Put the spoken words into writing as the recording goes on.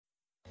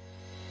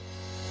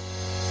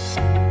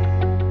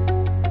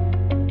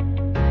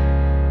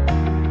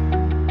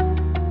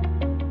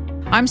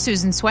I'm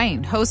Susan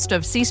Swain, host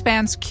of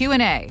C-SPAN's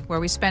Q&A, where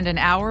we spend an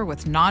hour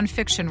with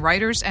nonfiction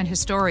writers and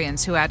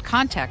historians who add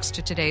context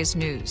to today's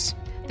news.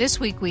 This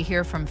week we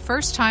hear from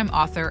first-time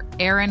author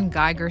Erin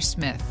Geiger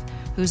Smith,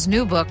 whose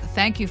new book,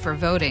 Thank You for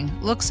Voting,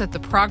 looks at the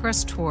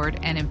progress toward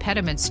and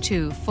impediments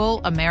to full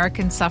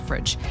American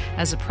suffrage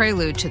as a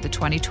prelude to the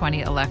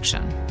 2020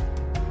 election.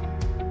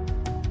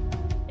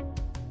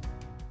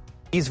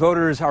 These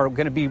voters are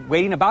going to be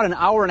waiting about an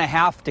hour and a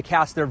half to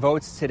cast their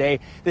votes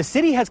today. The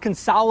city has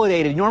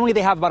consolidated. Normally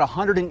they have about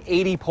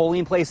 180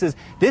 polling places.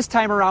 This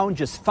time around,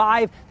 just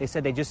 5. They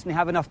said they just didn't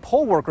have enough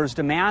poll workers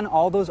to man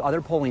all those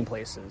other polling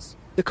places.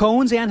 The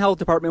Cones and Health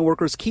Department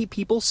workers keep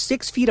people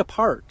 6 feet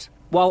apart,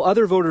 while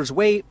other voters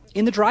wait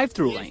in the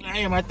drive-through lane.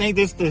 I think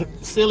this is the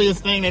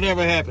silliest thing that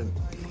ever happened.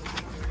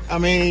 I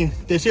mean,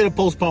 they should have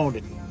postponed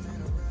it.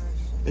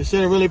 They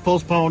should have really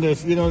postponed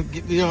this,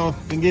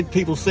 and get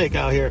people sick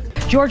out here.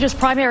 Georgia's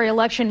primary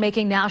election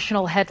making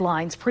national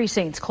headlines,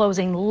 precincts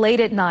closing late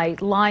at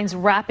night, lines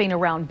wrapping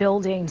around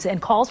buildings,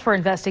 and calls for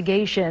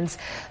investigations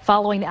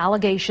following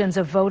allegations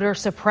of voter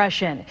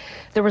suppression.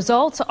 The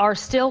results are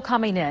still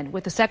coming in,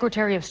 with the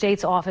Secretary of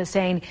State's office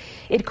saying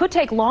it could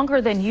take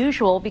longer than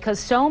usual because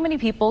so many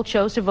people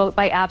chose to vote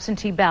by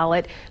absentee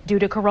ballot due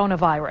to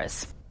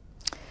coronavirus.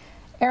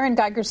 Erin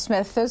Geiger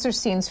Smith, those are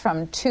scenes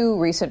from 2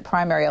 recent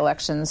primary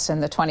elections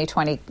in the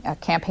 2020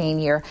 campaign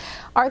year.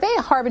 Are they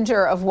a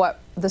harbinger of what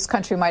this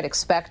country might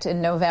expect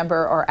in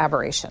November, or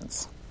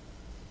aberrations?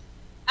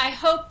 I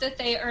hope that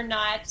they are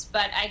not,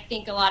 but I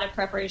think a lot of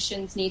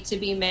preparations need to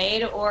be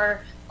made,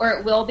 or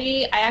it will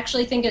be. I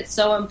actually think it's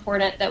so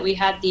important that we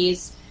had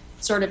these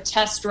sort of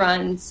test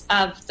runs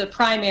of the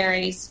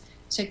primaries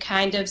to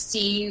kind of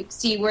see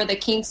where the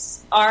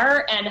kinks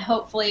are, and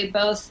hopefully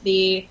both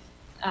the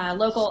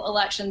local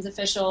elections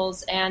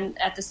officials and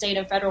at the state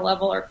and federal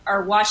level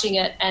are watching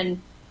it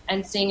and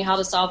seeing how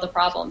to solve the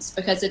problems,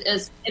 because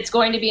it's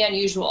going to be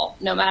unusual.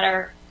 No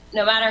matter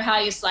how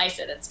you slice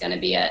it, it's going to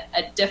be a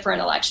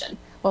different election.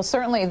 Well,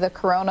 certainly the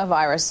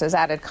coronavirus has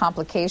added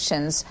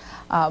complications,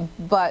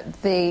 but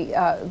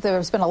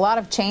there's been a lot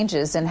of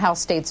changes in how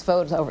states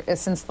vote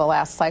since the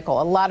last cycle.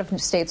 A lot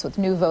of states with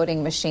new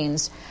voting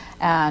machines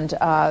and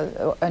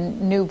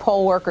new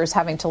poll workers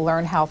having to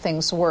learn how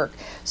things work.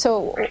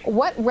 So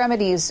what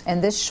remedies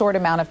in this short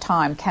amount of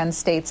time can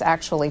states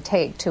actually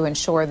take to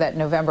ensure that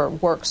November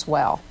works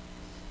well?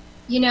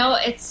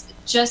 It's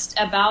just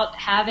about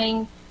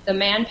having the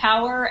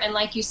manpower and,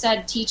 like you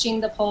said, teaching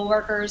the poll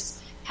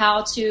workers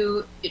how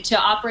to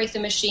operate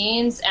the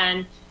machines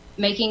and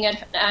making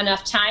it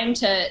enough time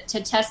to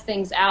test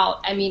things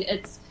out. I mean,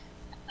 it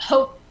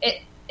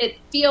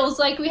feels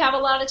like we have a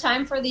lot of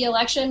time for the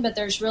election, but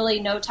there's really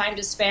no time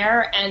to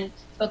spare. And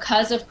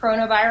because of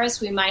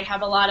coronavirus, we might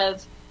have a lot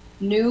of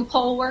new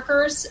poll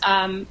workers,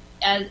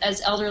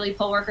 as elderly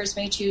poll workers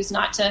may choose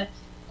not to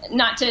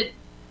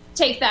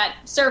take that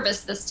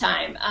service this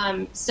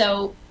time.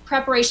 So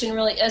preparation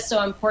really is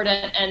so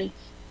important, and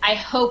I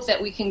hope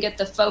that we can get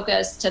the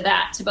focus to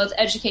that, to both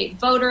educate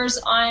voters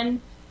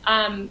on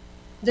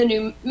the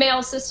new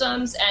mail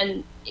systems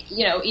and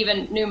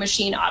even new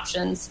machine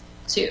options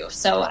too.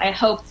 So I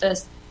hope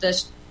this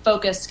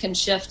focus can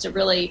shift to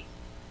really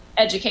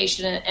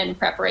education and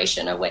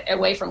preparation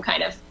away from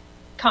kind of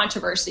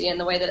controversy in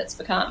the way that it's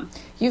become.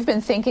 You've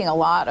been thinking a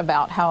lot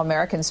about how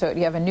Americans vote.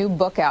 You have a new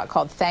book out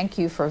called Thank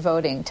You for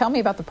Voting. Tell me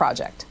about the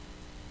project.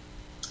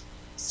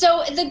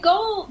 So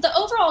the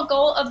overall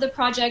goal of the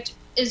project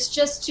is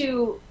just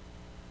to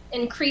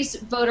increase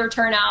voter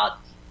turnout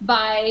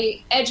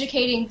by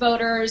educating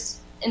voters,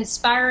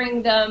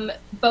 inspiring them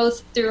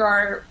both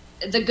through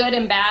the good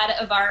and bad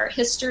of our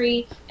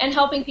history, and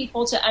helping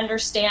people to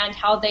understand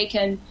how they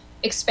can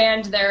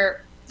expand the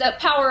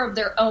power of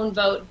their own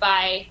vote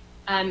by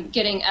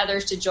getting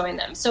others to join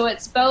them. So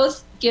it's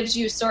both gives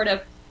you sort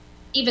of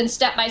even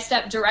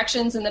step-by-step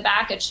directions in the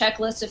back, a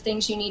checklist of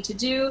things you need to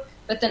do,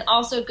 but then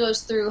also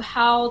goes through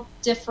how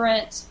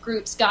different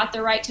groups got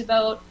the right to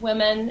vote: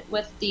 women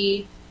with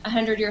the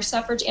 100-year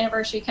suffrage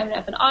anniversary coming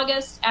up in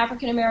August,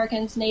 African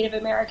Americans, Native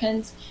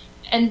Americans,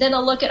 and then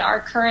a look at our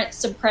current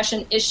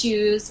suppression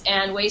issues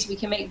and ways we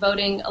can make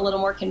voting a little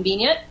more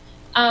convenient.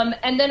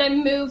 And then I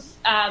move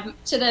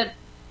to the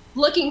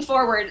looking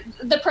forward,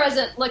 the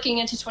present, looking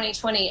into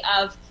 2020,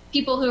 of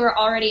people who are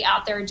already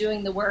out there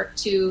doing the work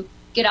to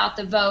get out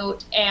the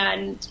vote,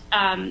 and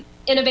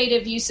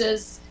innovative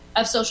uses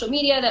of social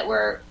media that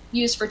were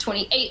used for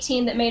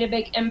 2018 that made a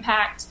big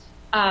impact.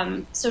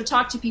 So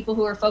talk to people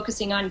who are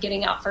focusing on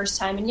getting out first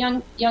time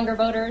and younger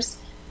voters.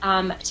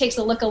 Takes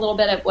a look a little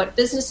bit at what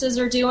businesses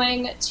are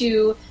doing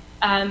to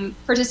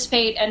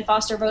participate and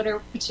foster voter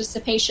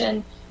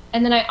participation.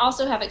 And then I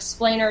also have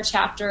explainer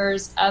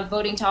chapters of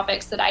voting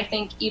topics that I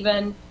think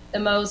even the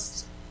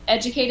most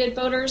educated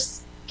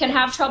voters can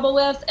have trouble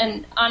with.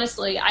 And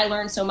honestly, I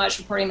learned so much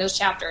reporting those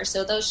chapters.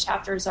 So those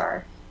chapters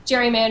are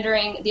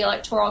gerrymandering, the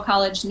Electoral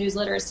College news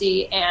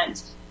literacy, and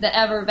the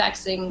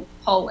ever-vexing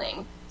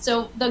polling.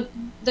 So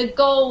the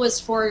goal was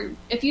for,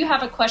 if you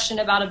have a question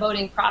about a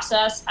voting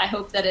process, I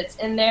hope that it's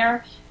in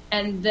there,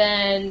 and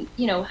then,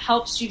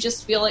 helps you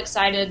just feel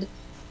excited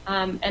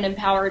and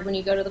empowered when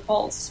you go to the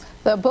polls.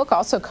 The book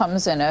also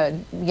comes in a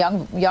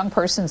young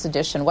person's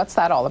edition. What's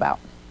that all about?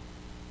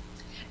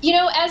 You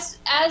know,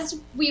 as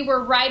we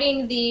were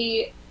writing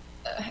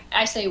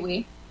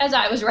as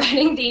I was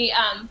writing the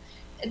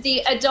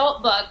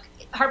adult book,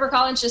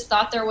 HarperCollins just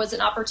thought there was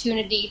an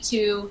opportunity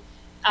to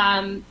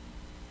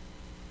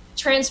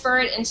transfer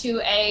it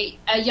into a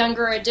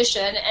younger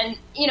edition. And,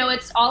 you know,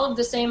 it's all of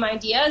the same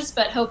ideas,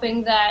 but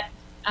hoping that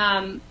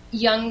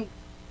young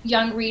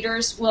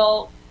readers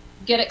will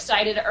get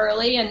excited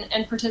early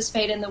and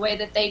participate in the way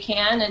that they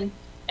can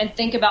and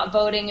think about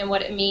voting and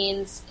what it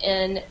means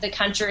in the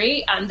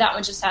country. That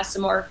one just has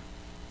some more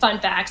fun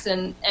facts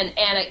and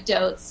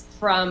anecdotes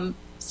from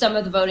some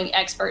of the voting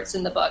experts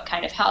in the book,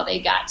 kind of how they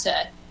got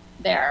to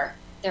their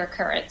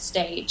current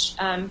stage.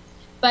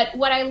 But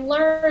what I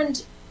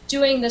learned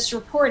doing this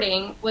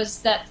reporting was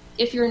that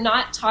if you're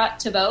not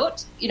taught to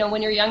vote, you know,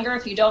 when you're younger,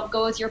 if you don't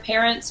go with your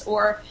parents,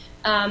 or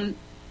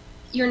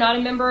you're not a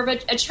member of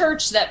a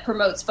church that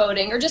promotes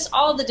voting, or just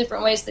all the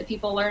different ways that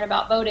people learn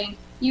about voting,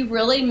 you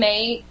really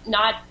may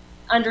not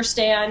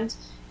understand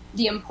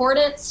the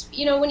importance,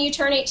 you know, when you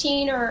turn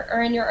 18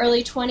 or in your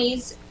early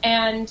 20s,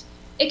 and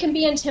it can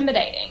be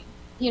intimidating.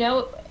 You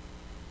know,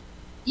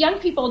 young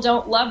people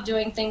don't love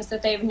doing things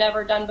that they've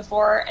never done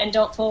before and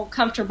don't feel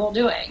comfortable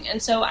doing. And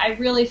so I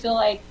really feel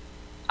like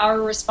our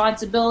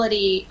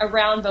responsibility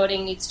around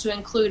voting needs to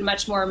include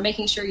much more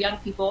making sure young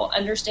people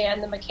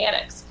understand the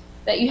mechanics,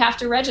 that you have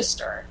to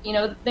register. You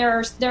know,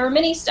 there are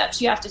many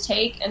steps you have to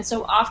take. And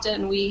so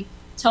often we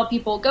tell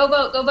people, go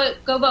vote, go vote,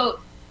 go vote.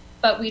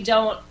 But we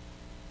don't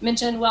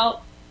mention,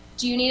 well,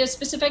 do you need a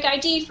specific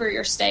ID for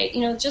your state?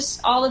 You know,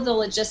 just all of the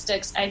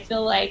logistics. I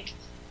feel like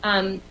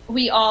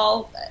we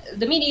all,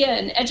 the media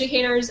and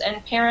educators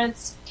and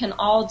parents, can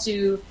all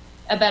do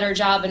a better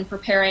job in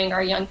preparing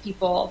our young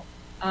people,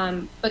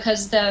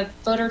 because the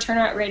voter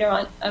turnout rate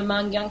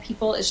among young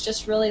people is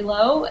just really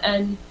low.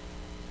 And,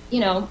 you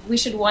know, we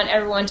should want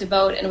everyone to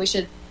vote, and we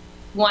should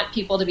want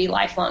people to be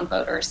lifelong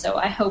voters. So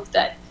I hope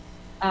that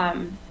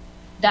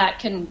that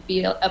can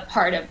be a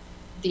part of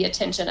the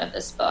attention of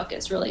this book,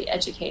 is really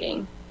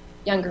educating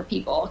younger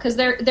people, because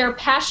they're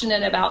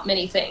passionate about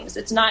many things.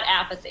 It's not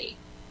apathy.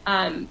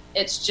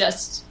 It's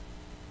just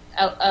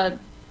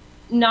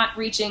not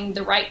reaching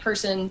the right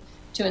person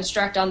to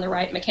instruct on the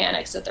right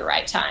mechanics at the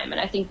right time.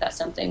 And I think that's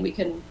something we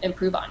can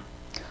improve on.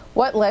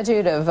 What led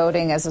you to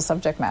voting as a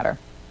subject matter?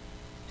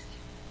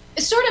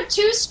 It's sort of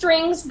two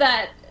strings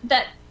that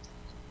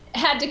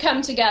had to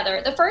come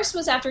together. The first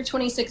was after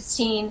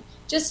 2016,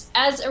 just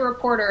as a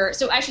reporter.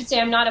 So I should say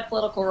I'm not a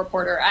political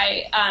reporter.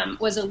 I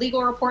was a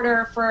legal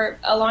reporter for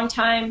a long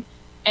time,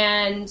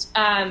 and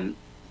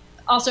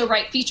also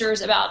write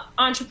features about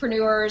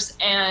entrepreneurs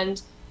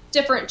and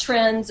different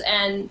trends.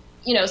 And,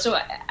 you know, so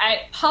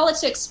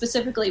politics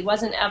specifically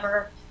wasn't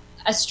ever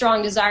a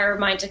strong desire of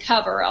mine to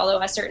cover, although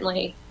I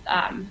certainly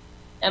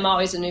am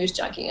always a news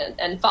junkie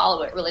and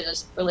follow it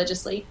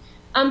religiously.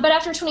 But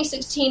after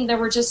 2016, there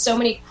were just so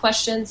many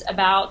questions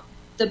about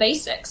the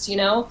basics, you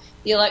know,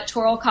 the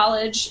Electoral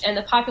College and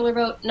the popular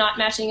vote not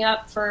matching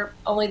up for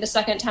only the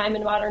second time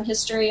in modern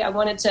history. I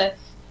wanted to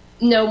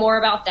know more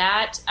about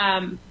that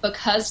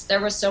because there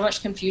was so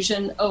much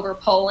confusion over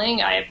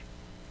polling. I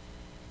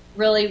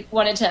really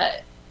wanted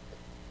to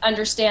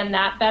understand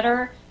that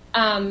better.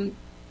 And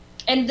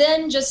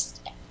then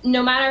just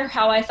no matter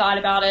how I thought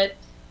about it,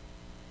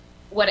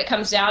 what it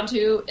comes down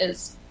to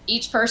is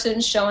each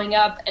person showing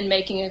up and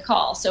making a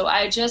call. So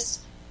I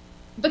just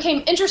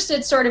became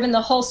interested sort of in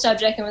the whole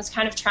subject and was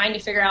kind of trying to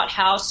figure out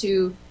how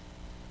to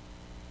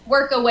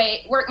work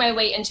my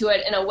way into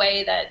it in a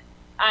way that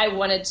I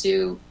wanted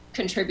to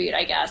contribute,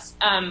 I guess.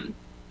 And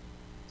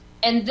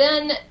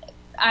then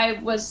I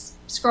was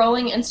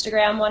scrolling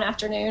Instagram one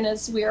afternoon,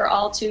 as we are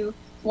all too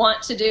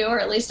want to do, or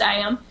at least I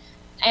am.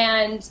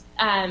 And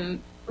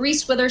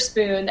Reese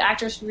Witherspoon, the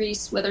actress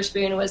Reese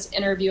Witherspoon, was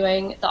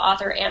interviewing the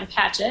author Ann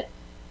Patchett.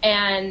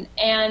 And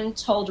Anne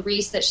told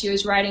Reese that she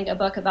was writing a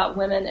book about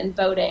women and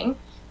voting.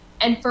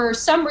 And for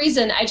some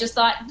reason, I just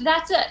thought,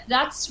 that's it.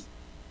 That's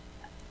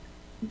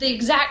the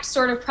exact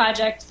sort of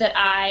project that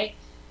I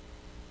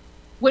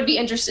would be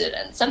interested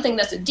in, something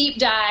that's a deep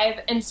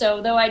dive. And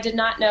so though I did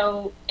not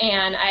know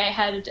Anne, I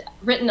had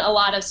written a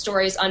lot of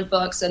stories on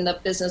books and the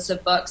business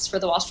of books for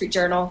the Wall Street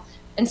Journal.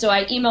 And so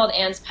I emailed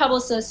Anne's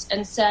publicist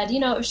and said, you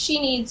know, if she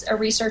needs a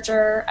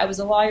researcher, I was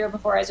a lawyer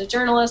before I was a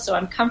journalist, so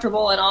I'm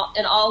comfortable in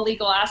all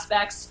legal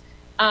aspects.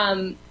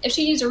 If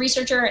she needs a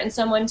researcher and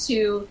someone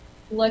to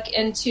look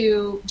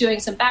into doing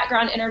some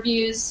background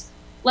interviews,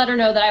 let her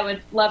know that I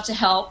would love to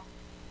help.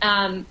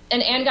 And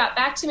Anne got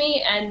back to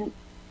me, and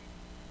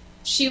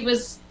she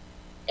was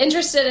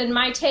interested in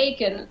my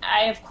take. And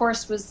I, of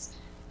course, was,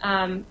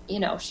 you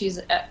know, she's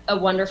a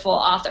wonderful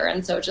author.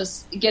 And so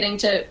just getting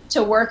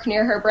to work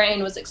near her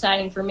brain was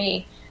exciting for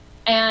me.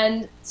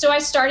 And so I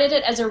started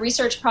it as a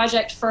research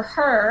project for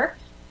her,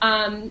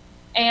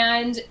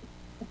 and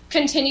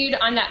continued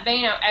on that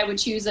vein. I would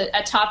choose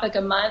a topic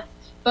a month,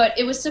 but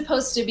it was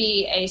supposed to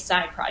be a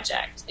side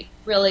project, like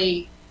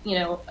really, you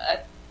know,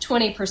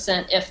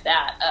 20%, if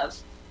that,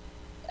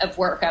 of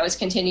work. I was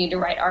continuing to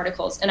write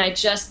articles, and I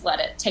just let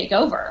it take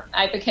over.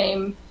 I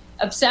became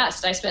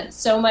obsessed. I spent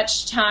so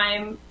much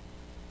time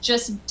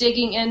just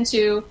digging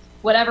into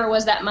whatever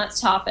was that month's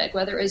topic,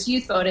 whether it was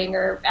youth voting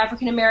or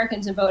African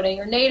Americans in voting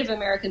or Native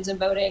Americans in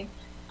voting.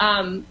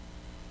 And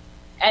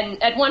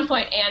at one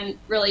point, Anne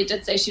really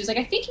did say, she was like,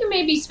 I think you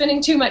may be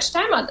spending too much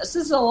time on this.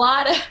 This is a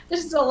lot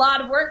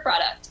of work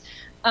product.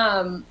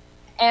 But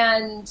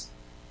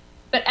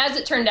as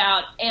it turned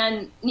out,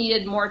 Anne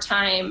needed more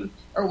time,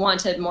 or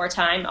wanted more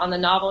time, on the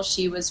novel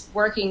she was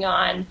working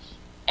on.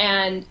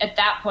 And at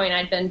that point,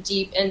 I'd been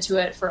deep into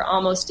it for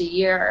almost a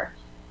year.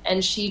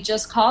 And she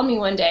just called me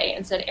one day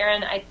and said,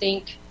 Erin, I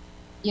think,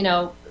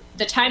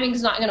 the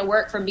timing's not going to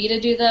work for me to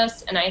do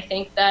this. And I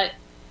think that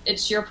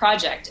it's your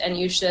project and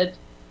you should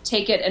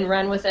take it and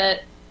run with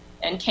it.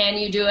 And can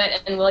you do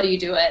it? And will you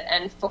do it?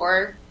 And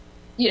for,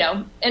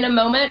 in a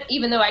moment,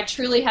 even though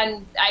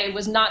I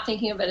was not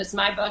thinking of it as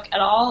my book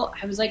at all,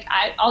 I was like,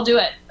 I'll do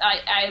it.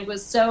 I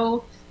was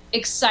so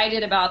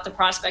excited about the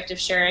prospect of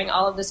sharing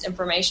all of this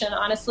information,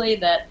 honestly,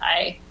 that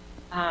I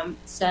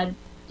said,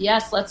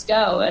 yes, let's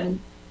go. And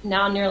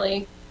now,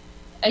 nearly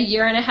a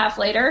year and a half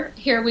later,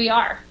 here we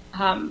are.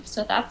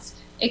 So that's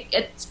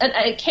it.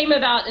 It came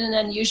about in an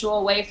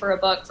unusual way for a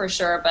book, for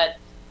sure. But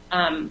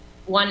Anne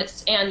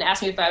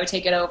asked me if I would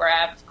take it over.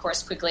 I, of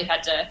course, quickly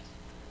had to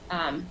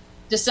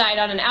decide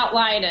on an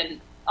outline and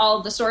all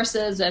of the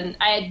sources. And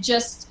I had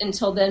just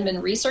until then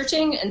been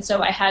researching, and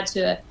so I had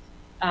to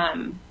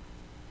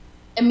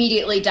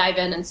immediately dive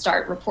in and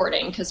start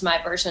reporting, because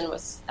my version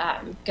was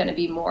going to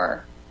be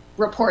more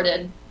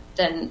reported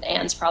than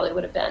Anne's probably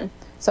would have been.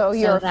 So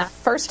you're a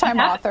first-time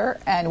author,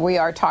 and we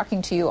are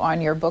talking to you on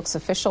your book's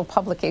official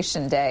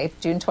publication day,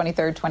 June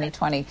 23rd,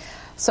 2020.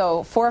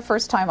 So for a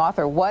first-time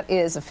author, what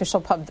is official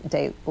pub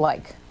day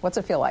like? What's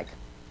it feel like?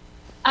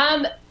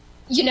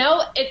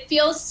 It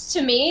feels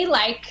to me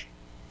like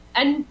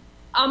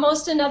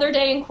almost another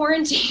day in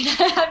quarantine,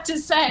 I have to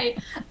say.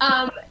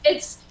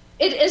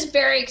 It is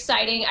very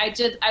exciting.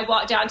 I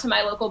walked down to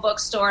my local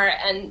bookstore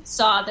and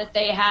saw that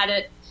they had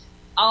it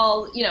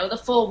all,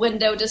 the full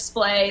window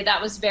display.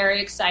 That was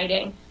very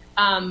exciting.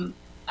 I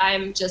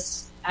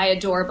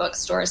adore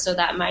bookstores, so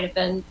that might have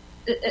been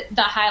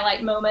the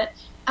highlight moment.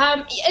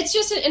 It's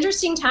just an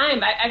interesting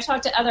time. I've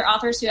talked to other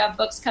authors who have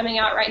books coming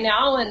out right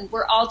now, and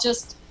we're all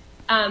just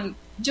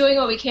doing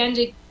what we can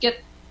to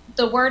get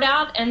the word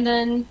out. And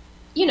then,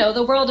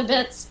 the world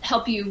events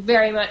help you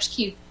very much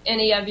keep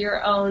any of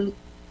your own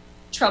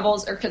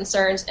troubles or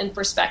concerns in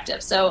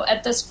perspective. So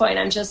at this point,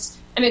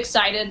 I'm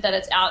excited that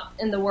it's out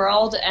in the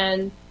world,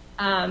 and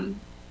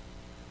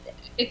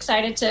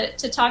excited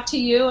to talk to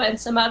you and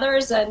some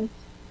others. And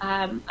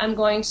I'm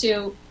going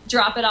to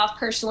drop it off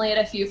personally at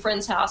a few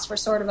friends' house for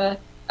sort of a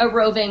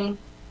roving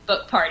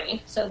book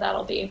party. So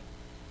that'll be,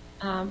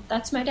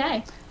 that's my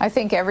day. I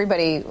think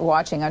everybody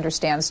watching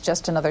understands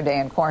just another day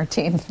in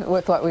quarantine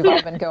with what we've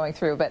all been going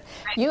through. But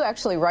you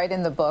actually write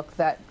in the book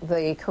that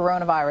the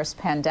coronavirus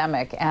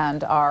pandemic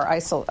and our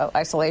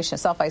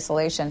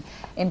self-isolation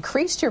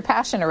increased your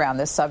passion around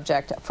this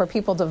subject for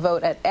people to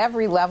vote at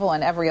every level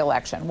and every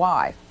election.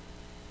 Why?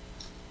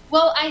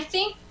 Well, I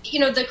think,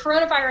 the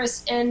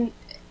coronavirus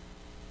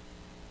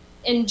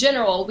in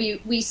general,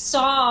 we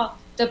saw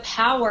the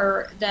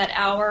power that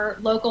our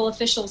local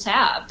officials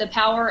have, the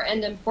power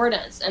and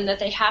importance, and that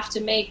they have to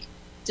make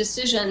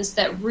decisions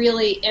that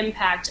really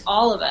impact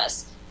all of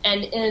us.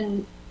 And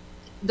in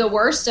the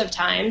worst of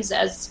times,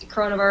 as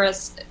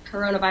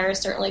coronavirus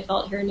certainly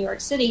felt here in New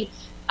York City,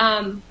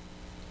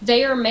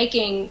 they are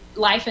making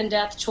life and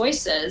death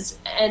choices.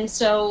 And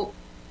so,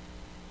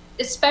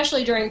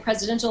 especially during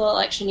presidential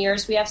election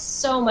years, we have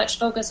so much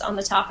focus on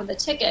the top of the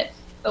ticket,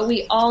 but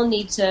we all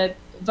need to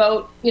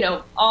vote,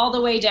 all the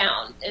way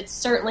down. It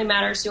certainly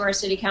matters who our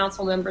city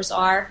council members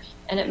are,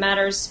 and it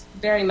matters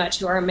very much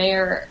who our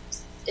mayor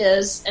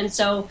is. And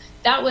so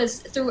that was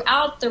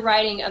throughout the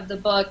writing of the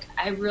book.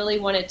 I really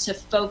wanted to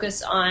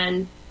focus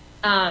on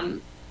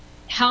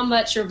how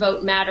much your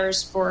vote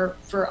matters for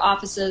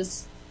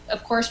offices,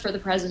 of course, for the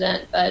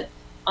president, but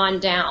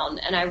on down.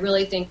 And I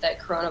really think that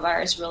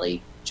coronavirus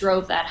really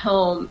drove that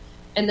home.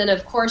 And then,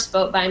 of course,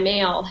 vote by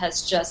mail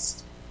has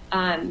just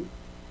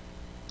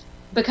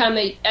become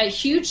a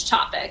huge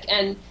topic.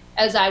 And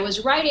as I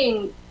was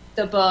writing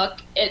the book,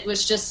 it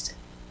was just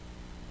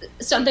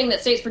something that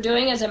states were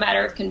doing as a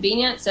matter of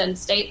convenience, and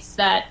states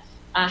that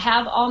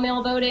have all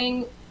mail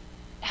voting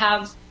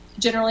have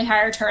generally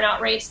higher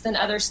turnout rates than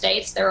other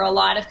states. There are a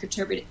lot of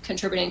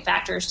contributing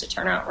factors to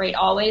turnout rate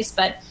always,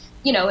 but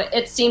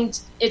it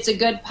seemed it's a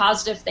good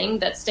positive thing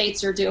that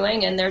states are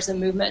doing, and there's a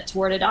movement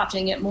toward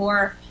adopting it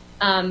more.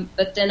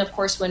 But then, of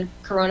course, when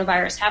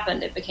coronavirus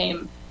happened, it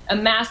became a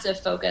massive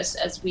focus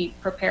as we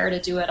prepare to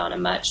do it on a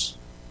much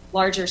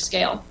larger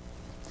scale.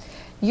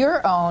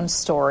 Your own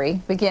story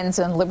begins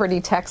in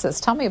Liberty, Texas.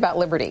 Tell me about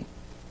Liberty.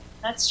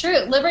 That's true.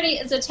 Liberty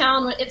is a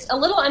town, it's a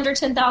little under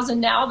 10,000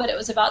 now, but it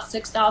was about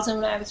 6,000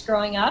 when I was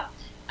growing up.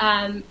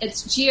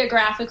 It's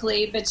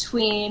geographically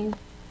between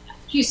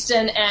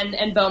Houston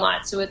and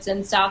Beaumont, so it's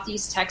in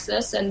southeast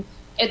Texas, and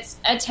it's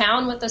a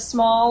town with a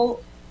small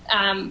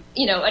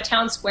a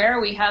town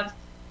square. We have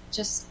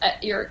just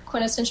your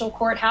quintessential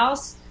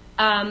courthouse.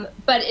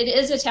 But it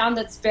is a town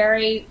that's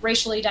very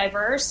racially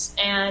diverse,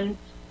 and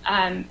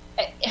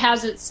it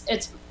has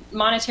its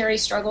monetary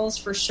struggles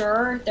for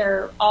sure.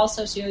 They're all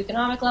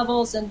socioeconomic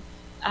levels, and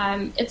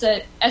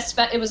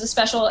it was a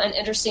special and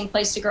interesting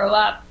place to grow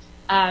up.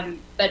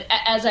 But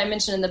as I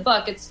mentioned in the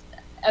book, it's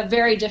a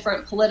very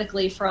different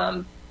politically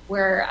from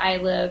where I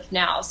live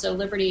now. So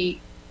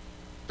Liberty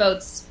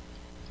votes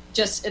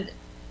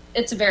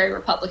it's a very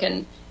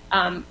Republican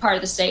part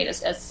of the state,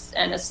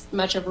 and as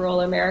much of rural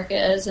America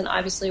is, and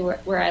obviously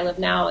where I live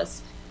now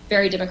is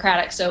very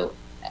Democratic. So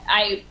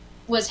I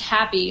was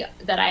happy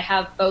that I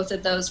have both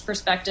of those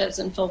perspectives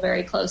and feel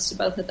very close to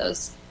both of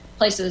those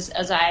places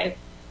as I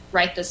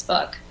write this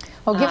book.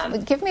 Well,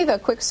 give me the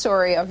quick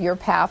story of your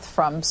path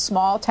from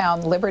small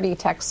town Liberty,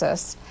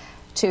 Texas,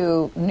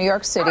 to New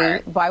York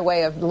City by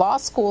way of law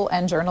school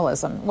and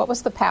journalism. What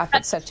was the path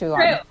that set you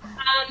on?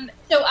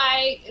 So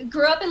I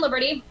grew up in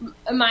Liberty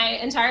my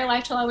entire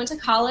life till I went to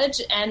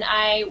college, and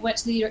I went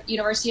to the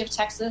University of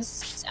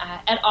Texas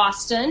at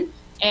Austin,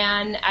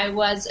 and I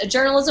was a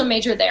journalism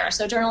major there.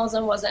 So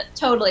journalism wasn't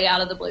totally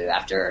out of the blue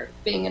after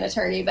being an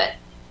attorney, but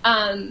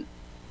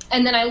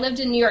and then I lived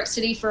in New York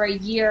City for a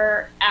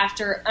year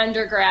after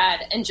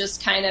undergrad, and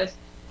just kind of,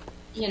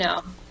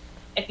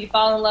 if you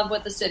fall in love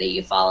with the city,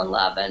 you fall in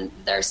love, and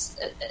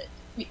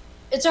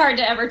it's hard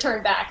to ever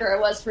turn back, or it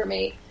was for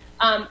me.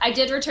 I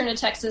did return to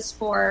Texas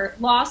for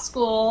law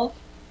school,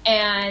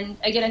 and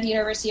again at the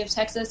University of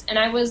Texas, and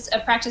I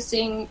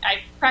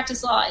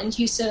practiced law in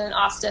Houston and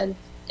Austin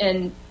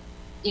in,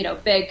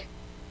 big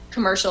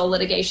commercial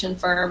litigation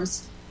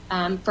firms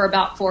for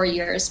about 4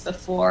 years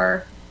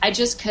before I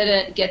just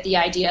couldn't get the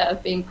idea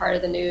of being part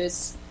of the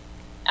news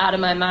out of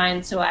my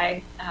mind. So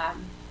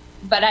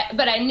but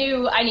I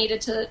knew I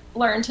needed to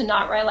learn to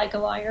not write like a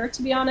lawyer,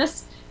 to be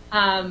honest.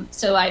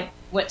 So I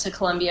went to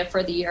Columbia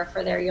for the year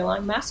for their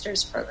year-long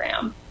master's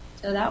program.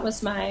 So that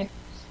was my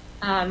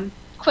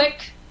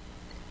quick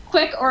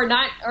or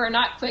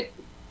not quick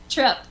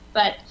trip.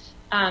 But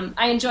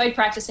I enjoyed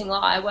practicing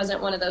law. I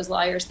wasn't one of those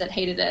lawyers that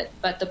hated it,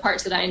 but the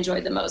parts that I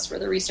enjoyed the most were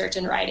the research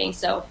and writing.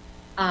 So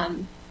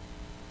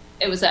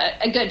it was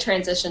a good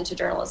transition to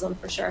journalism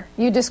for sure.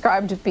 You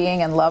described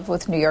being in love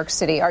with New York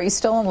City. Are you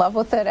still in love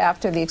with it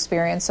after the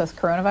experience of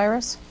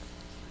coronavirus?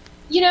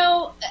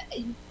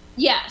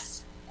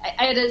 Yes.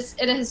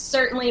 It has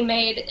certainly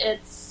made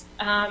its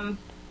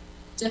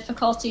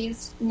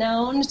difficulties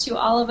known to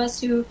all of us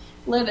who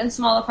live in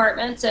small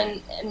apartments.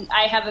 And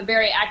I have a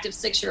very active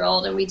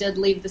 6-year-old, and we did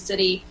leave the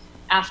city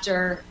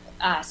after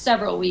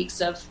several weeks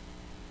of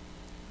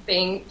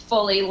being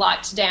fully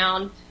locked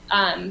down,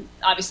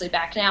 obviously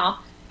back now.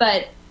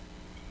 But,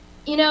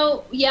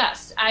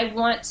 yes, I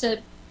want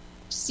to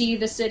see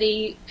the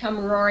city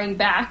come roaring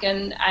back,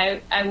 and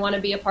I want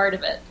to be a part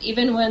of it,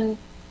 even when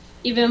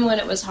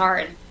it was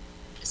hard.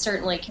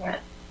 Certainly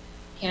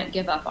can't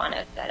give up on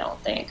it. I don't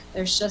think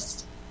there's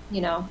just,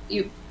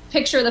 you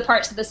picture the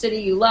parts of the city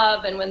you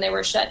love, and when they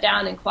were shut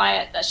down and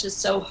quiet, that's just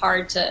so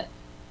hard to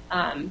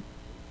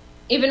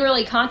even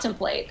really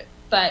contemplate.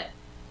 But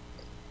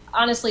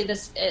honestly,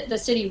 the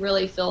city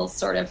really feels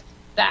sort of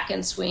back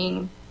in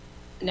swing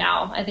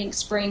now. I think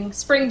spring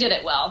did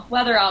it well.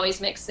 Weather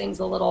always makes things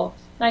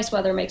nice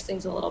weather makes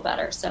things a little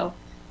better. So,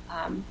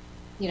 I'm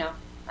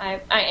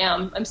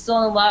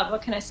still in love.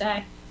 What can I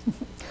say?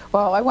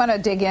 Well, I want to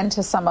dig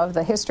into some of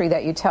the history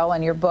that you tell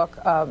in your book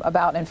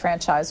about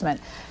enfranchisement.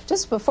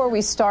 Just before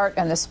we start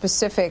on the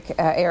specific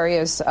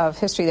areas of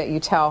history that you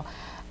tell,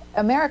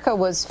 America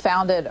was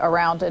founded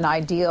around an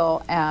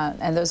ideal,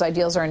 and those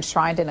ideals are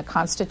enshrined in a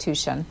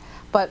constitution.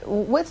 But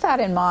with that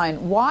in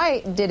mind,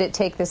 why did it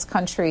take this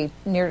country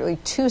nearly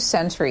 2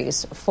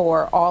 centuries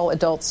for all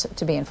adults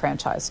to be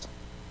enfranchised?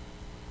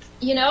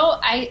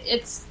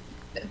 It's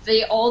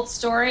the old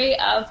story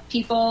of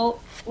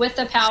people with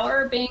the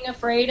power being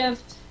afraid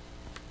of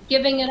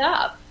giving it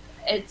up.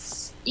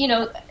 It's,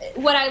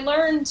 what I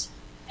learned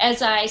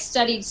as I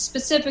studied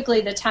specifically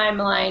the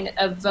timeline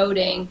of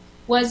voting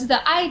was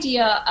the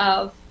idea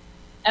of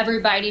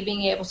everybody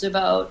being able to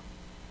vote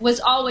was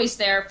always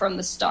there from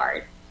the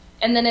start.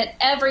 And then at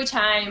every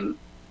time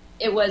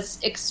it was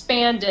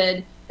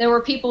expanded, there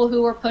were people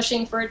who were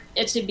pushing for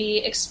it to be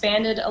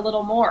expanded a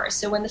little more.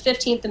 So when the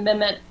 15th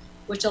Amendment,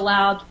 which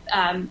allowed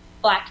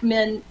Black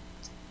men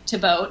to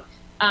vote,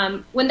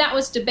 when that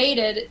was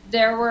debated,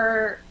 there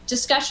were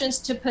discussions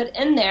to put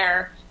in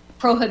there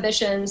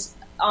prohibitions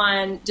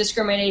on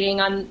discriminating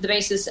on the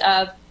basis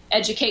of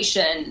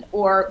education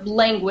or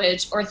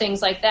language or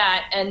things like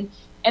that. And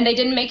they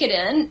didn't make it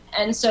in.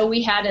 And so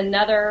we had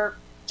another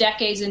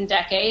decades and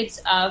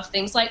decades of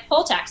things like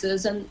poll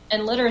taxes and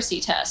literacy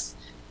tests.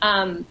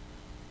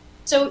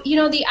 So,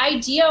 the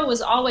idea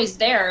was always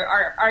there.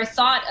 Our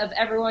thought of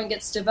everyone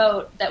gets to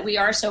vote that we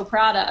are so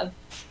proud of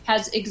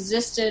has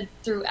existed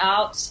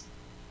throughout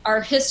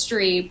our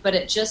history, but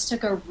it just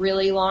took a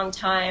really long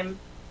time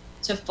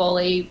to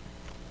fully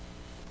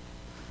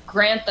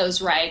grant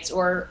those rights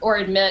or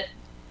admit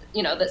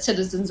that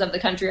citizens of the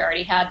country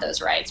already had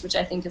those rights, which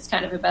I think is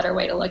kind of a better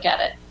way to look at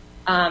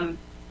it.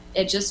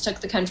 It just took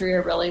the country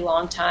a really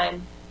long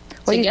time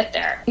to get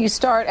there. You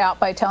start out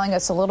by telling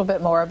us a little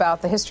bit more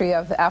about the history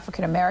of the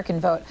African American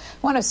vote. I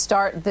want to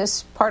start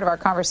this part of our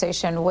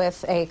conversation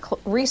with a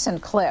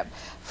recent clip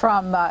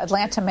from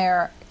Atlanta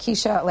Mayor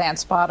Keisha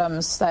Lance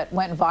Bottoms that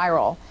went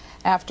viral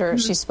after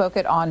she spoke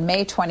it on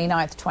May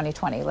 29th,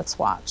 2020. Let's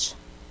watch.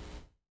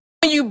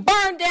 When you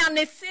burn down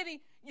this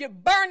city, you're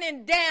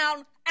burning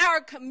down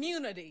our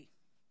community.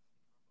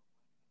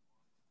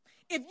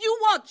 If you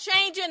want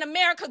change in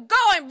America, go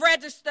and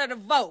register to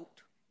vote.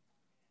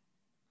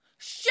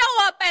 Show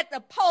up at the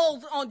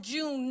polls on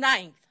June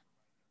 9th.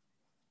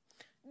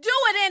 Do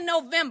it in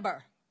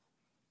November.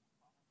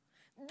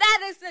 That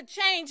is the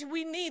change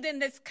we need in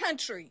this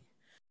country.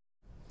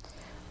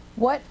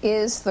 What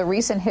is the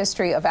recent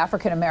history of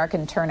African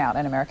American turnout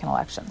in American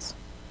elections?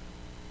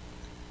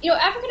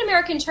 African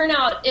American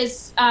turnout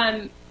is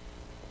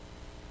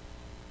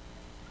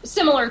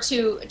similar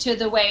to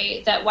the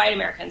way that white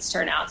Americans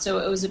turn out. So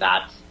it was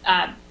about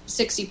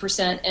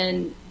 60%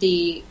 in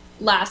the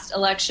last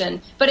election,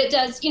 but it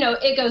does,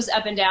 it goes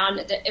up and down.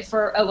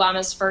 For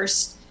Obama's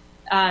first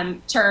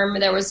term,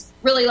 there was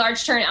really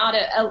large turnout,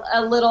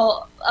 a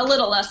little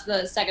less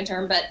the second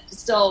term, but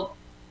still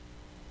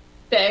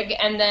big.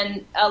 And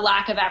then a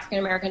lack of African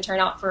American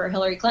turnout for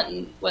Hillary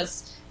Clinton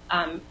was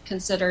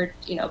considered,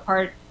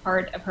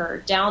 part of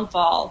her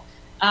downfall.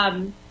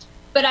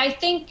 But I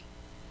think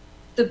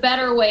the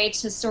better way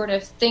to sort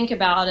of think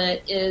about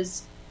it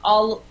is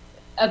all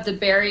of the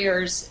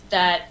barriers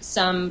that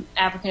some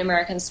African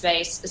Americans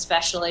face,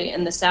 especially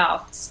in the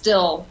South,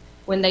 still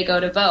when they go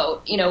to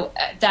vote.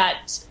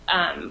 That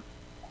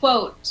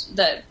quote,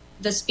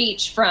 the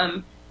speech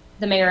from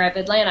the mayor of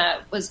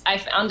Atlanta I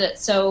found it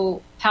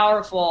so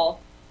powerful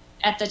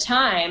at the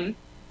time,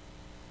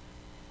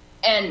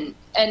 and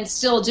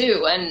still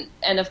do.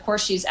 And of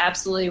course, she's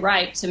absolutely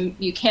right.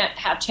 You can't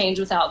have change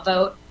without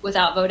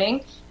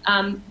voting.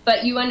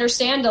 But you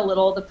understand a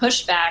little the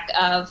pushback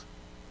of,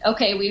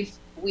 okay,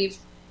 we've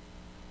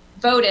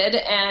voted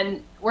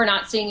and we're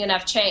not seeing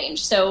enough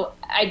change. So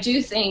I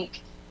do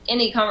think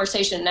any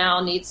conversation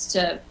now needs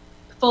to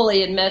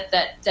fully admit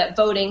that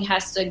voting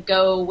has to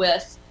go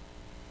with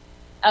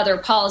other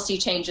policy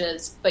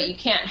changes, but you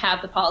can't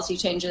have the policy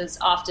changes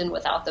often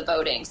without the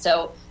voting.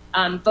 So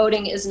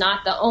voting is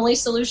not the only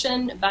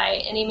solution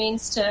by any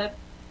means to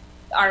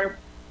our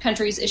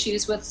country's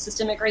issues with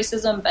systemic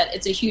racism, but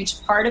it's a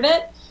huge part of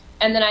it.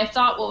 And then I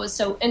thought what was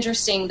so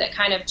interesting that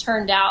kind of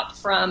turned out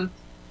from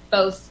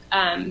both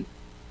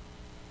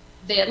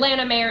the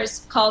Atlanta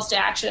mayor's calls to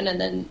action,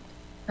 and then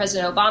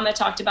President Obama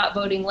talked about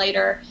voting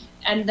later,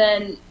 and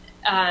then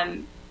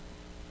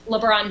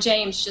LeBron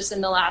James just in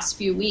the last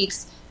few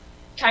weeks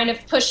kind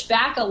of pushed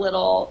back a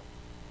little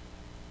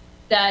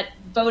that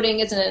voting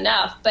isn't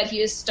enough, but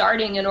he is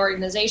starting an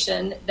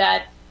organization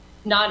that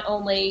not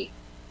only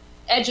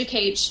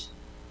educates,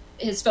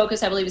 his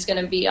focus I believe is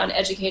going to be on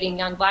educating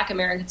young Black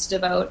Americans to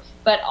vote,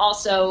 but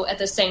also at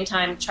the same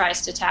time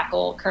tries to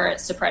tackle current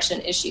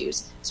suppression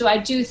issues. So I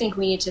do think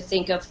we need to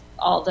think of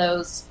all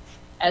those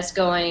as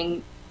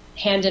going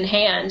hand in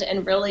hand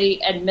and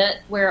really admit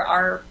where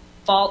our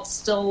faults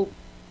still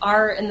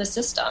are in the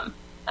system.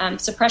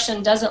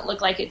 Suppression doesn't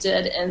look like it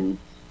did in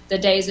the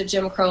days of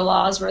Jim Crow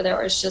laws, where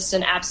there was just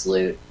an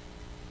absolute,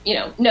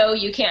 no,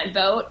 you can't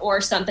vote,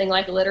 or something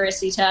like a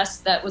literacy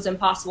test that was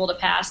impossible to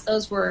pass.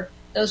 Those were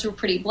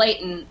pretty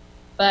blatant.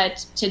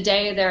 But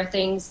today there are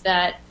things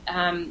that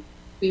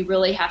we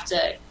really have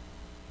to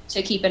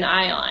keep an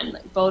eye on,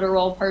 like voter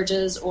roll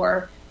purges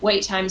or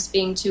wait times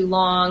being too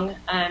long.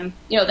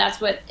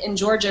 That's what in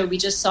Georgia we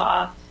just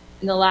saw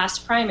in the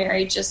last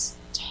primary, just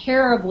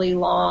terribly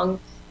long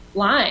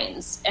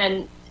lines.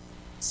 And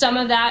some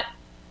of that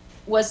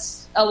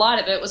a lot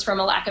of it was from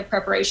a lack of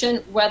preparation.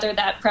 Whether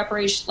that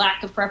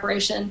lack of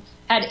preparation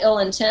had ill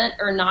intent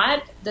or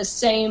not, the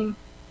same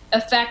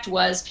effect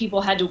was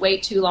people had to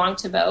wait too long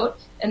to vote.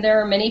 And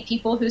there are many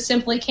people who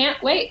simply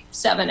can't wait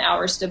 7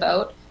 hours to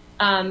vote.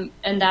 And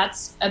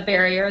that's a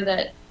barrier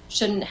that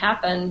shouldn't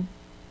happen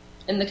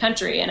in the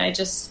country. And I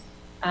just,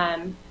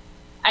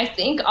 I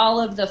think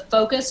all of the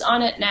focus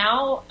on it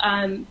now,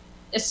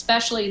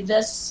 especially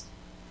this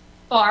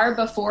far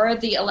before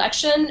the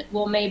election,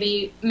 will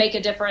maybe make a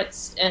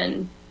difference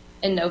in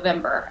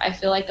November. I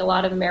feel like a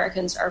lot of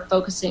Americans are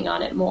focusing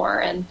on it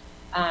more, and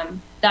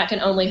that can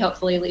only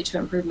hopefully lead to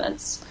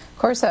improvements. Of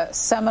course, a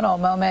seminal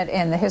moment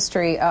in the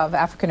history of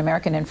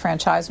African-American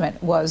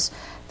enfranchisement was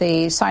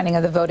the signing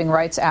of the Voting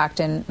Rights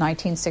Act in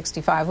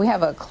 1965. We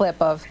have a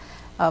clip of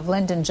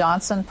Lyndon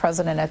Johnson,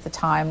 president at the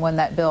time, when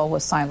that bill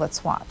was signed.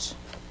 Let's watch.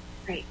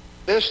 Great.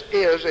 This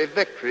is a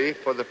victory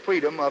for the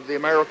freedom of the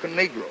American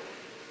Negro,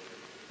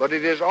 but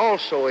it is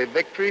also a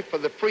victory for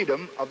the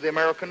freedom of the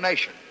American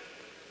nation.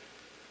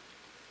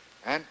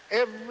 And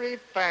every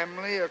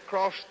family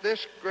across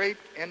this great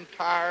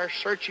entire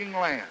searching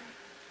land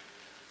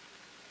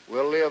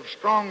will live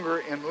stronger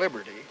in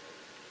liberty,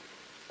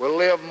 will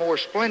live more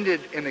splendid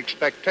in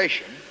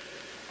expectation,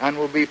 and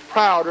will be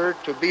prouder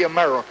to be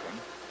American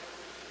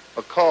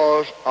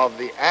because of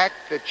the act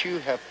that you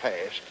have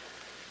passed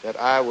that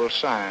I will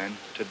sign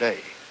today.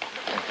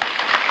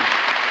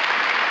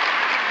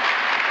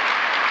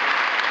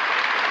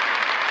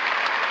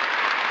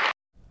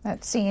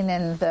 That scene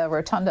in the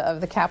rotunda of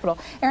the Capitol.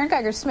 Erin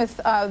Geiger-Smith,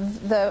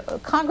 the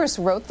Congress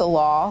wrote the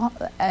law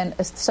and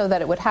so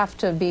that it would have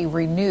to be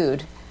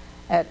renewed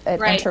at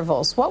right.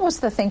 intervals. What was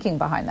the thinking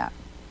behind that?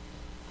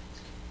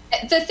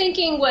 The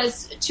thinking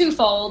was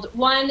twofold.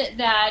 One,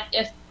 that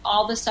if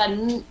all of a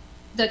sudden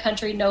the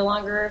country no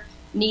longer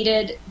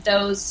needed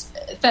those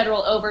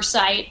federal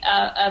oversight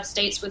of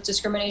states with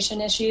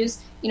discrimination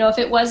issues, if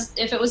it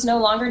was no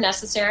longer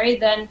necessary,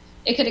 then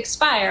it could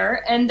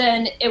expire, and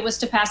then it was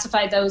to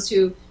pacify those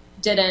who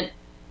didn't,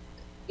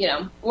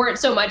 weren't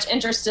so much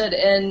interested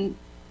in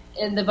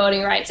the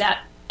Voting Rights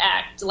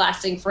Act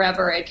lasting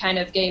forever. It kind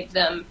of gave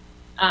them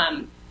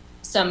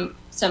some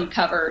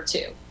cover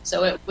too.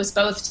 So it was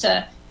both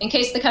to, in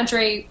case the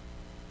country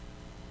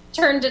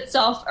turned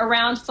itself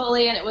around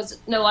fully and it was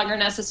no longer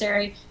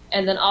necessary,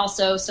 and then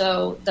also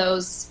so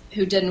those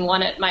who didn't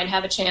want it might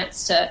have a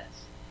chance to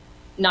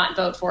not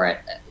vote for it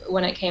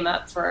when it came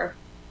up for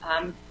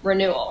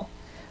renewal.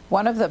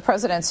 One of the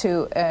presidents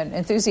who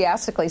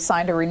enthusiastically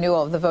signed a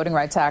renewal of the Voting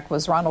Rights Act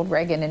was Ronald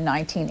Reagan in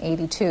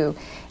 1982.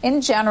 In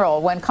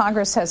general, when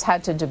Congress has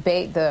had to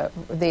debate the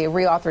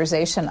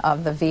reauthorization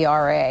of the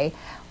VRA,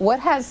 what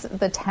has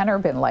the tenor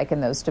been like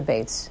in those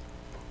debates?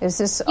 Is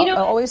this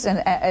always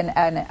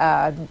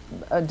a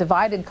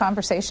divided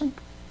conversation?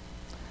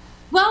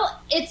 Well,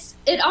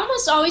 it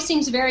almost always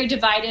seems very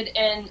divided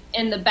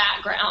in the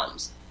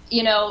background.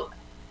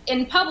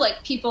 In public,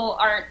 people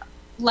aren't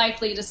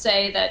likely to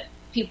say that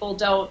people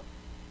don't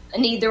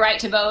need the right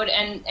to vote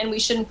and we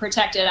shouldn't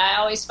protect it. I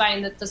always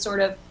find that the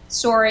sort of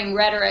soaring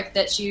rhetoric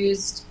that's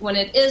used when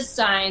it is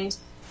signed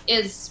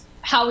is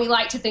how we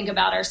like to think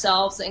about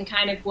ourselves and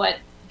kind of what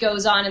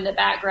goes on in the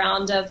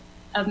background of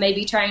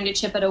maybe trying to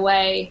chip it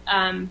away.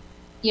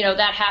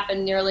 That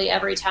happened nearly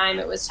every time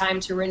it was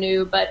time to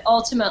renew. But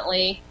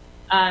ultimately,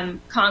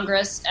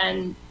 Congress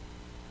and,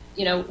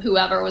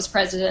 whoever was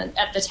president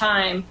at the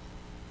time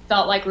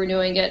felt like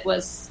renewing it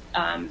was,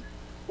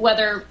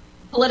 whether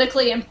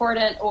politically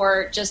important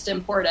or just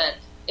important,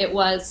 it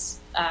was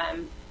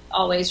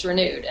always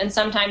renewed. And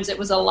sometimes it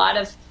was a lot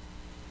of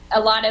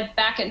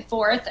back and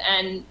forth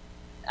and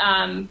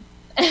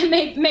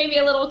maybe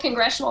a little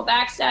congressional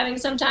backstabbing.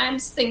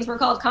 Sometimes things were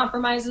called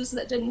compromises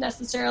that didn't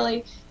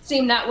necessarily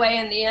seem that way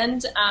in the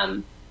end.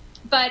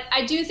 But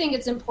I do think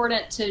it's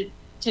important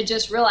to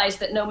just realize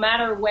that no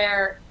matter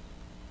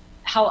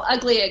how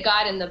ugly it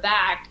got in the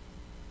back,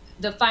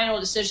 the final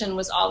decision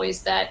was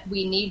always that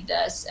we need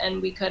this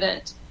and we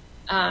couldn't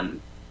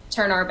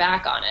turn our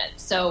back on it.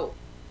 So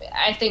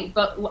I think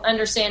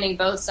understanding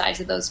both sides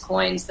of those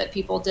coins, that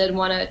people did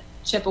want to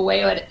chip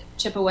away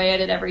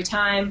at it every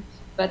time,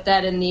 but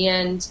that in the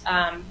end,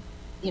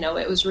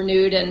 it was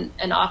renewed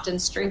and often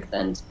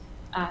strengthened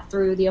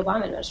through the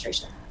Obama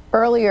administration.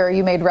 Earlier,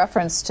 you made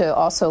reference to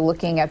also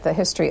looking at the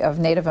history of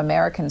Native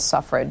American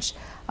suffrage.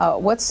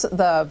 What's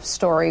the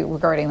story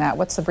regarding that?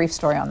 What's the brief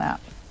story on that?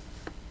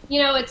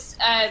 It's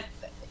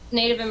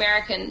Native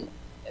American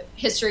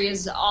history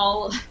is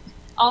all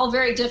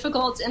very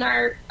difficult in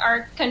our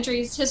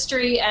country's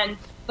history, and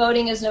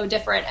voting is no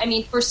different. I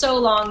mean, for so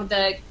long,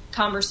 the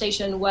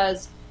conversation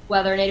was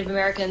whether Native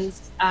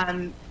Americans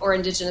or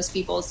indigenous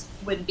peoples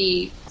would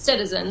be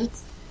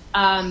citizens.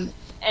 And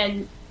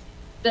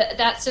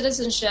that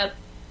citizenship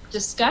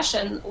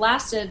discussion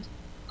lasted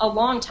a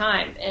long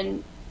time.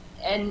 And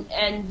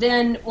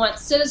then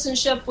once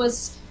citizenship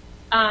was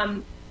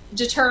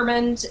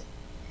determined,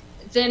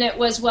 then it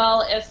was,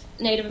 well, if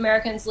Native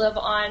Americans live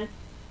on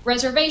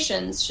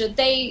reservations, should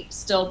they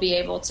still be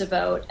able to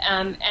vote?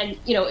 And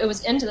it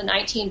was into the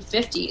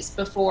 1950s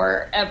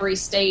before every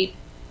state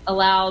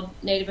allowed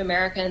Native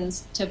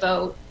Americans to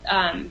vote,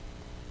 no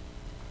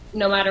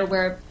matter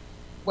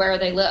where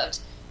they lived.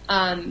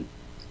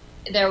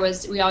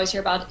 We always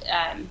hear about,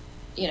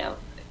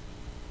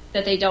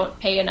 that they don't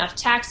pay enough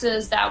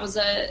taxes. That was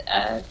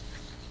a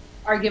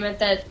argument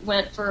that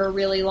went for a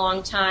really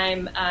long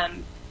time.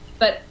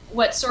 But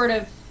what's sort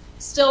of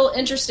still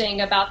interesting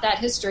about that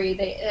history,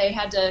 they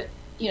had to,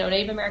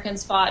 Native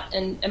Americans fought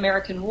in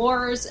American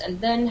wars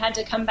and then had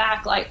to come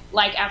back like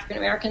African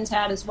Americans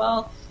had as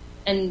well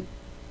and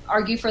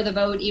argue for the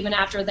vote even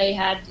after they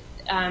had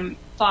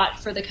fought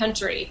for the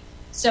country.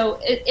 So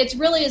it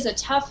really is a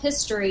tough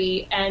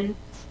history. And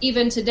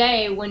even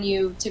today,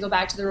 to go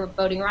back to the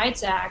Voting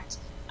Rights Act,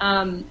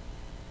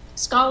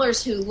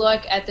 scholars who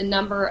look at the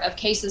number of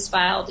cases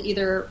filed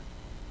either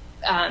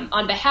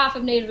on behalf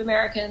of Native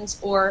Americans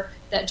or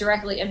that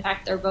directly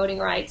impact their voting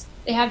rights,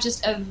 they have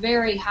just a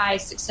very high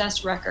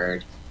success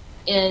record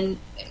in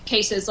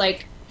cases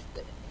like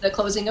the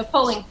closing of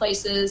polling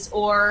places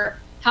or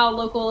how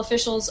local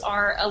officials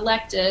are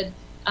elected.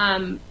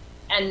 And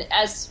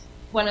as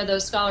one of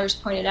those scholars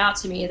pointed out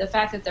to me, the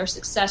fact that their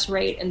success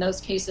rate in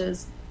those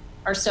cases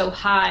are so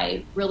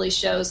high really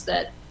shows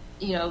that,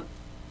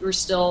 we're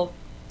still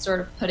sort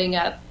of putting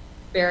up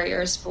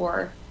barriers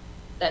for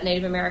that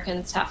Native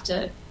Americans have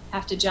to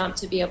have to jump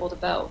to be able to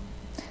vote.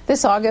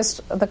 This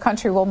August, the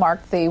country will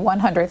mark the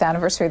 100th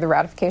anniversary of the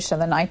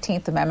ratification of the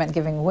 19th Amendment,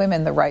 giving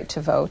women the right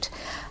to vote.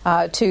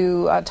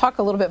 To talk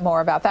a little bit more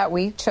about that,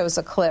 we chose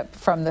a clip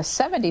from the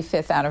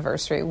 75th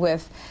anniversary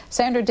with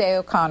Sandra Day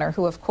O'Connor,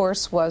 who, of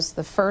course, was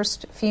the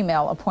first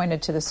female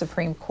appointed to the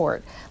Supreme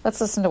Court.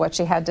 Let's listen to what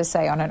she had to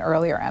say on an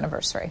earlier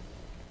anniversary.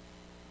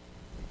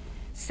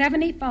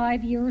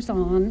 75 years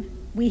on,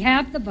 we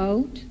have the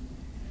vote.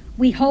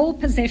 We hold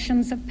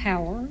positions of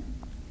power.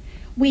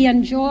 We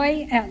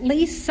enjoy at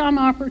least some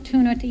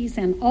opportunities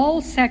in all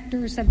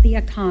sectors of the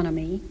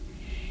economy,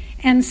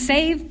 and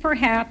save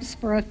perhaps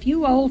for a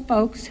few old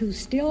folks who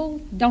still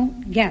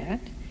don't get it,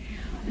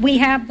 we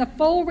have the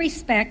full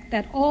respect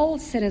that all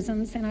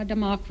citizens in a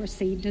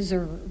democracy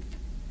deserve.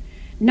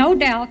 No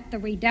doubt the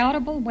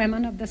redoubtable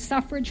women of the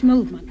suffrage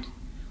movement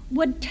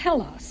would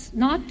tell us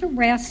not to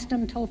rest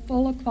until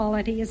full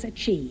equality is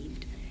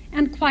achieved,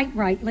 and quite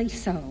rightly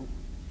so.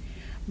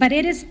 But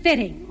it is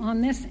fitting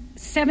on this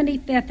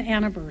 75th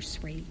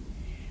anniversary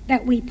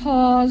that we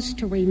pause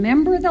to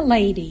remember the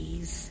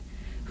ladies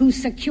who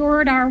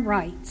secured our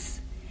rights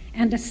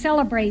and to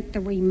celebrate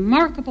the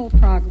remarkable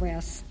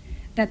progress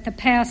that the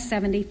past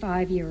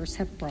 75 years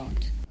have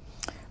brought.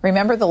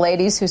 Remember the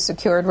ladies who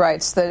secured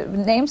rights. The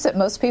names that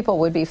most people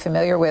would be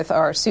familiar with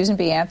are Susan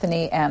B.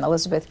 Anthony and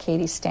Elizabeth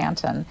Cady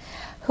Stanton.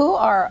 Who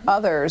are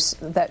others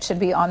that should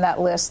be on that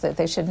list that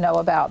they should know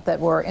about that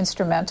were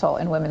instrumental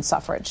in women's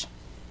suffrage?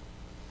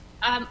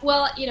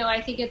 Well,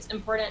 I think it's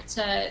important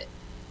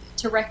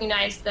to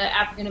recognize the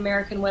African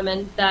American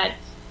women that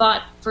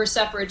fought for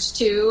suffrage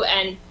too.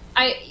 And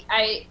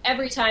I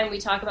every time we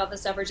talk about the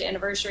suffrage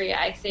anniversary,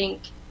 I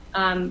think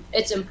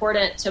it's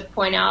important to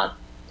point out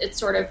its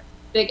sort of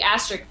big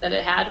asterisk that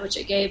it had, which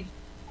it gave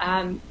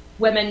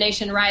women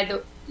nationwide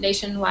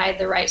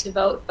the right to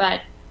vote,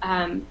 but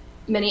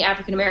many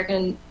African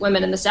American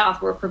women in the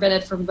South were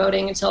prevented from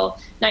voting until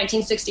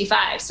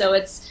 1965. So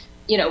it's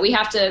we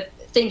have to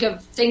think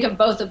of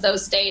both of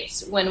those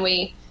dates when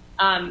we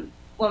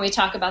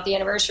talk about the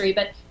anniversary.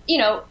 But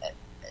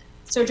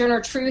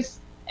Sojourner Truth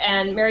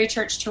and Mary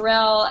Church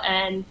Terrell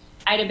and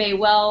Ida Bay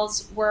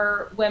Wells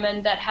were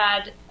women that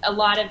had a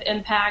lot of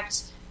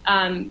impact.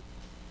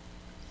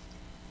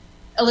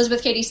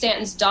 Elizabeth Cady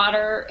Stanton's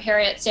daughter,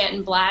 Harriet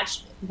Stanton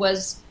Blatch,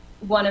 was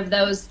one of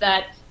those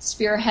that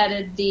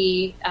spearheaded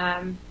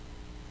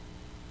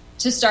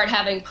to start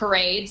having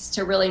parades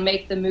to really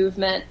make the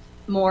movement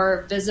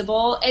more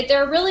visible.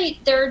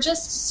 There are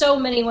just so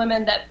many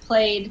women that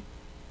played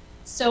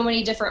so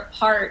many different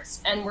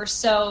parts and were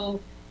so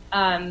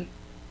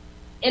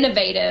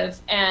innovative.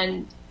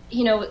 And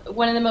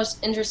one of the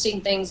most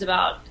interesting things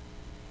about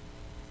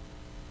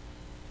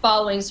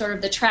following sort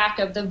of the track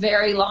of the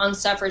very long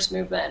suffrage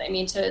movement, I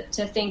mean, to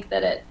think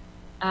that it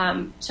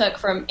took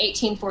from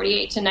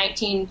 1848 to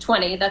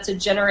 1920, that's a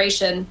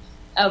generation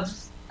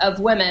of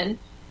women,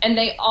 and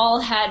they all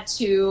had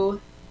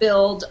to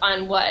build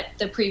on what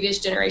the previous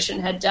generation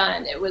had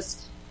done.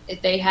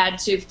 They had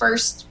to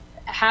first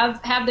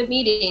have the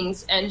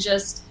meetings and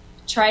just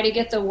try to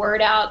get the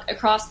word out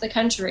across the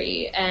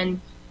country, and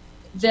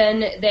then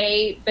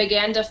they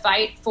began to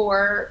fight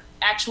for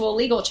actual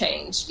legal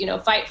change,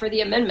 fight for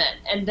the amendment.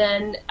 And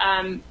then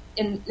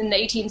in the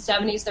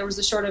 1870s, there was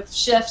a sort of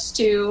shift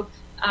to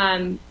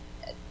a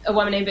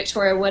woman named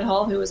Victoria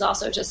Woodhull, who was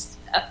also just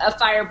a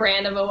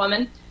firebrand of a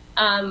woman,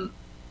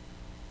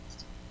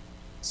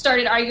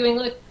 started arguing,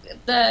 look,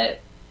 the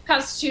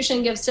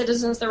Constitution gives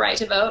citizens the right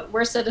to vote.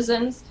 We're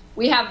citizens.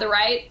 We have the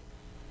right.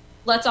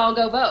 Let's all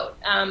go vote.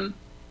 And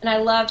I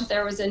loved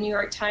there was a New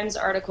York Times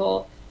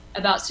article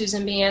about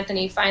Susan B.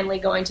 Anthony finally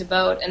going to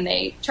vote, and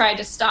they tried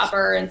to stop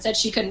her and said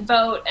she couldn't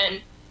vote,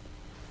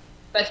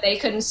 but they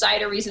couldn't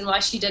cite a reason why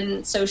she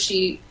didn't. So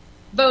she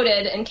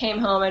voted and came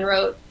home and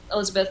wrote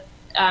Elizabeth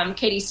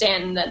Cady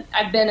Stanton that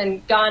I've been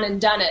and gone and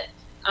done it.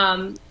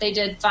 They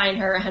did fine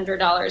her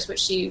 $100, which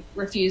she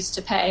refused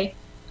to pay.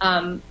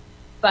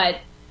 But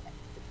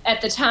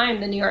at the time,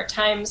 the New York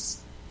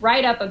Times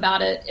write-up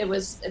about it, it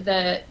was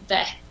the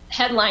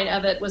headline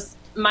of it was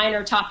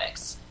minor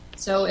topics.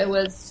 So it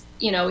was,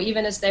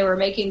 even as they were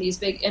making these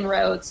big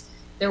inroads,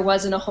 there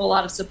wasn't a whole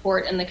lot of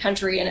support in the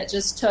country, and it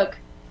just took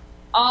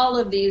all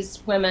of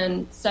these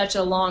women such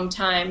a long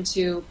time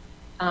to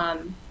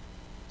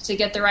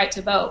get the right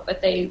to vote.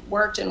 But they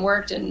worked and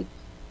worked and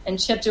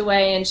chipped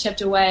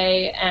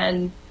away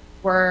and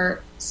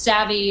were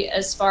savvy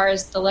as far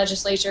as the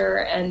legislature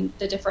and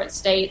the different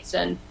states.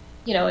 And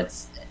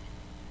it's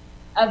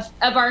of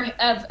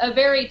a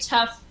very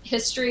tough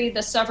history.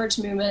 The suffrage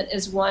movement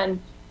is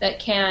one that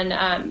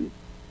can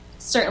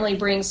certainly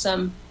bring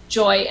some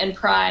joy and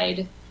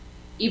pride,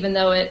 even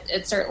though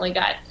it certainly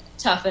got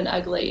tough and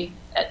ugly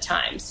at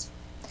times.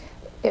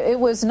 It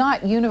was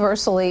not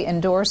universally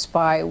endorsed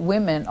by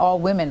women, all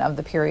women of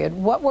the period.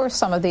 What were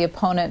some of the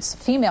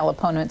female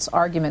opponents'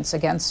 arguments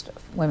against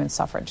women's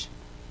suffrage?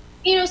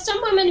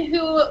 Some women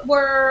who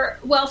were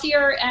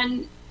wealthier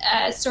and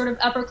sort of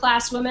upper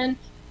class women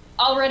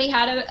already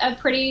had a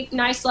pretty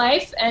nice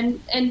life and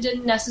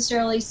didn't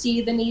necessarily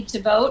see the need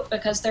to vote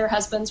because their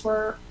husbands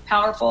were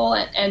powerful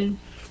and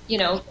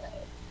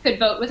could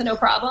vote with no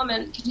problem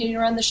and continue to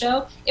run the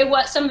show.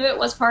 Some of it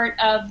was part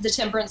of the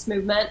temperance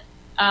movement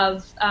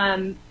of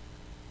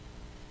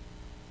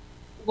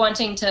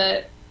wanting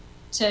to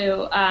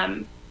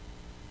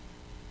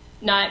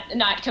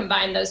not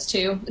combine those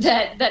two.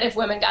 That if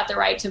women got the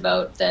right to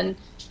vote, then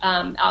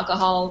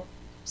alcohol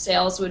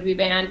sales would be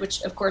banned,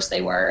 which of course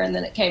they were, and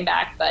then it came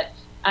back. But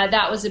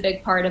that was a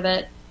big part of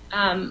it.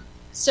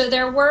 So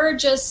there were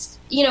just,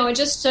 it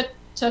just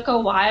took a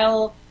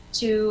while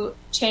to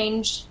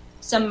change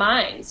some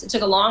minds. It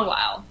took a long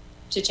while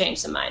to change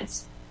some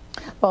minds.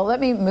 Well, let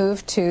me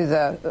move to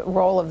the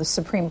role of the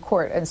Supreme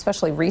Court, and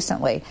especially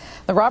recently.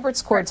 The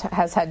Roberts Court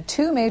has had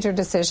two major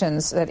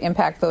decisions that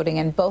impact voting,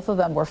 and both of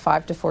them were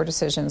 5-4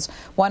 decisions.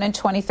 One in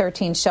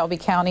 2013, Shelby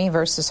County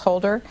versus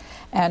Holder,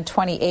 and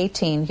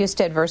 2018,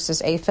 Husted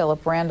versus A.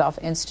 Philip Randolph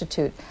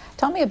Institute.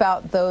 Tell me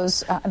about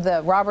those,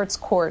 the Roberts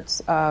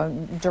Court's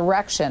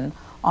direction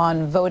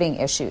on voting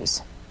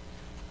issues.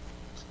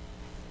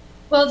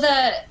 Well,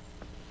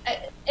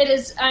 it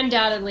is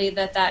undoubtedly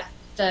that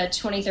the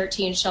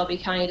 2013 Shelby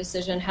County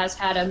decision has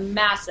had a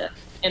massive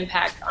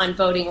impact on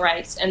voting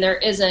rights, and there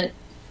isn't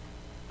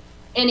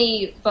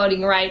any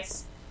voting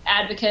rights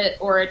advocate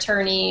or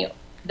attorney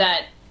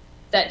that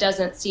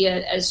doesn't see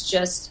it as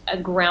just a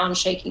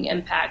ground-shaking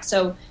impact.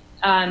 So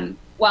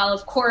while,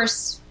 of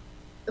course,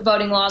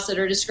 voting laws that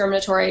are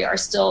discriminatory are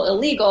still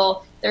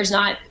illegal, there's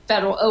not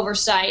federal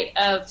oversight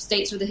of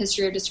states with a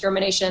history of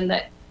discrimination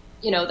that,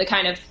 the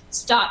kind of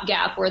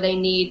stopgap where they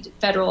need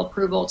federal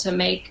approval to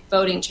make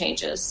voting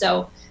changes.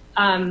 So,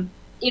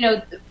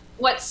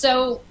 what's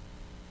so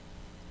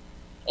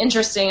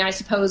interesting, I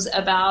suppose,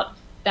 about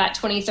that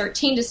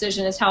 2013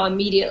 decision is how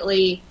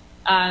immediately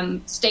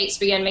states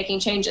began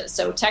making changes.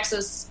 So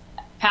Texas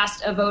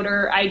passed a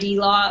voter ID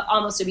law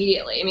almost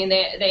immediately. I mean,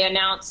 they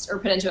announced or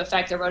put into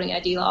effect their voting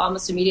ID law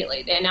almost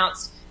immediately. They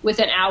announced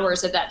within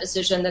hours of that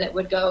decision that it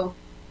would go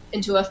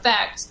into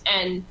effect.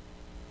 And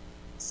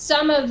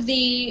some of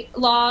the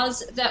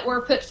laws that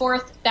were put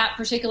forth, that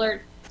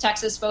particular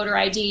Texas voter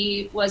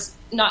ID was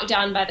knocked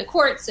down by the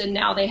courts, and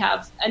now they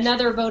have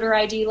another voter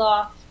ID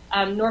law.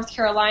 North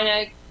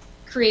Carolina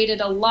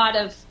created a lot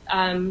of,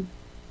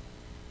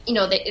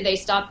 they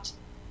stopped,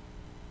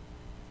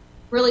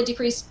 really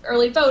decreased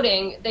early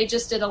voting. They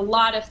just did a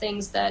lot of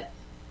things that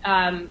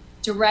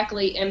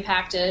directly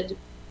impacted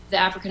the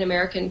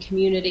African-American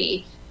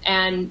community,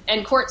 and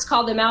courts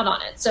called them out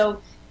on it.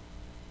 So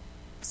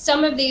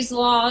some of these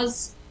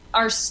laws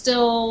are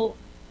still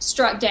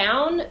struck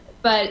down,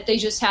 but they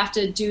just have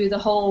to do the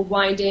whole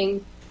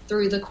winding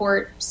through the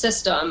court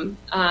system.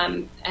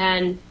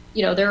 And,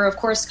 there are, of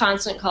course,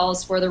 constant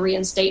calls for the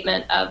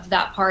reinstatement of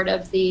that part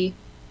of the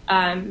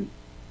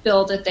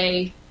bill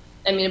that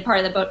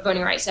part of the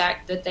Voting Rights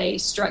Act that they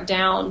struck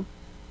down.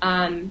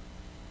 Some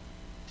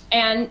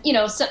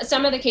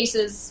of the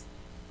cases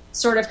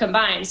sort of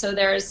combine. So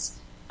there's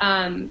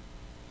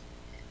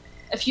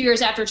a few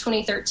years after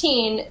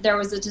 2013, there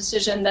was a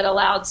decision that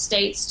allowed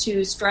states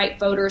to strike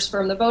voters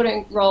from the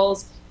voting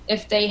rolls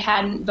if they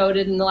hadn't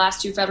voted in the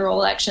last two federal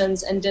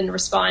elections and didn't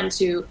respond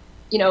to,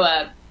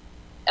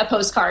 a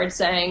postcard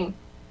saying,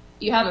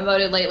 you haven't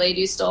voted lately,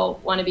 do you still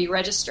want to be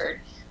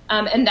registered?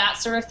 And that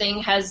sort of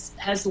thing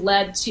has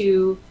led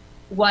to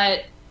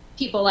what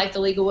people like the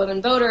League of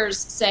Women Voters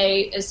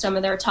say is some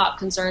of their top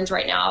concerns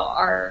right now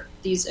are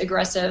these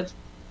aggressive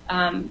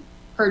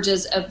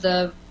purges of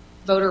the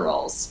voter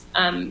rolls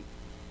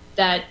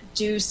that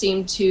do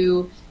seem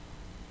to,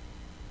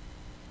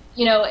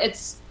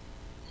 it's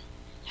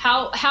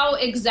how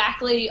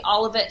exactly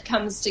all of it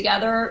comes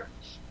together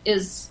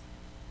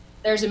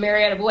there's a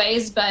myriad of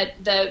ways, but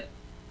the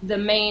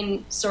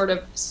main sort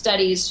of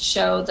studies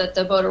show that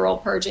the voter roll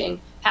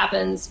purging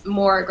happens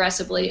more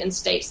aggressively in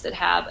states that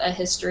have a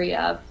history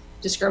of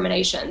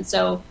discrimination.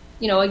 So,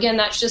 again,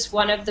 that's just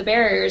one of the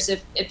barriers.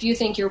 If you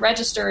think you're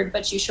registered,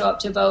 but you show up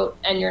to vote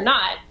and you're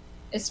not,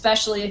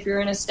 especially if you're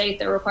in a state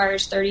that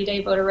requires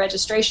 30-day voter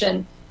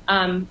registration,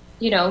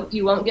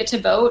 you won't get to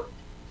vote,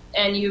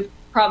 and you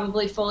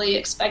probably fully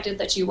expected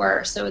that you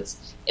were. So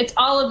it's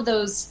all of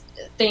those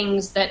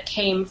things that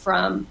came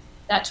from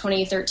that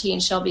 2013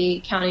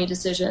 Shelby County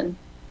decision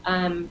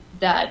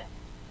that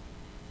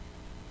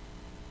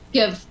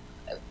give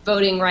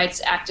voting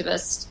rights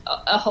activists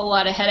a whole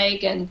lot of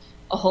headache and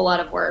a whole lot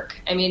of work.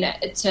 I mean,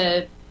 that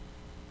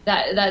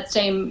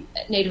same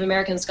Native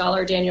American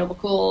scholar, Daniel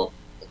McCool,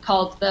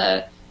 called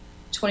the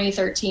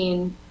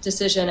 2013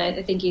 decision,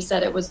 I think he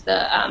said it was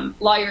the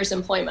Lawyers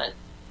Employment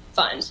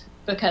Fund,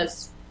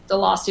 because the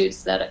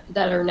lawsuits that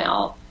are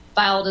now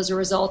filed as a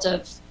result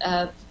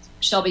of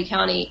Shelby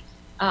County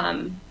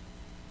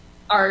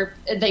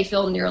they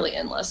feel nearly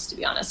endless, to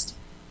be honest.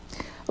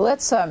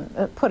 Let's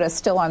put a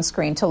still on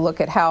screen to look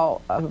at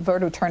how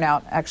voter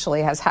turnout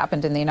actually has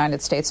happened in the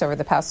United States over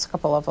the past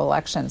couple of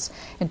elections.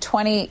 In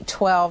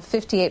 2012,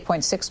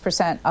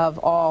 58.6% of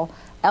all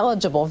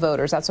eligible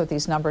voters. That's what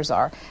these numbers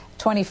are.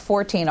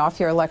 2014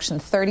 off-year election,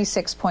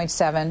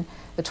 36.7.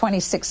 The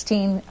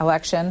 2016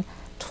 election,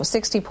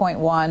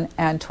 60.1,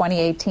 and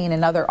 2018,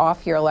 another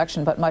off-year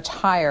election, but much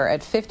higher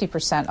at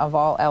 50% of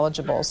all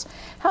eligibles.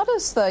 How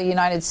does the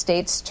United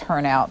States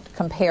turnout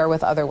compare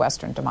with other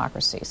Western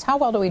democracies? How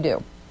well do we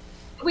do?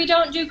 We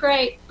don't do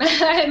great.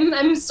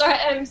 I'm sorry.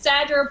 I'm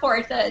sad to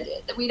report that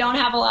we don't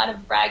have a lot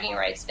of bragging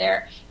rights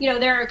there.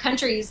 There are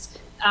countries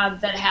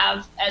that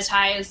have as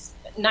high as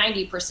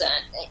 90%.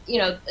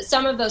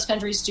 Some of those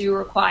countries do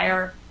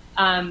require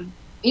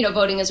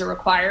voting is a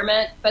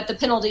requirement, but the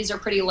penalties are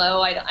pretty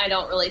low. I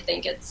don't really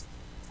think it's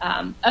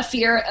a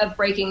fear of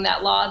breaking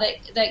that law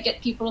that get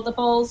people to the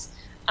polls.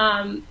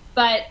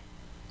 But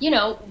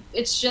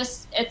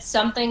it's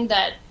something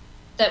that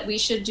we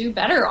should do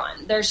better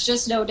on. There's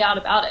just no doubt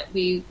about it.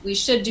 We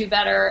should do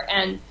better,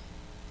 and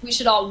we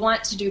should all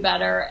want to do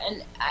better.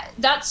 And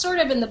that's sort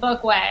of in the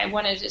book why I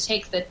wanted to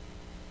take the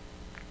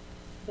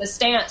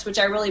stance, which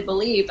I really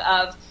believe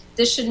of,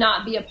 this should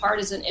not be a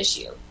partisan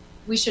issue.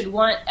 We should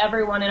want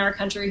everyone in our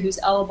country who's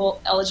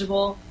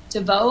eligible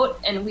to vote,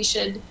 and we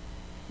should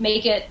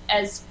make it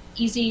as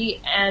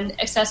easy and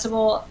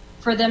accessible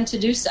for them to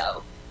do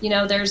so.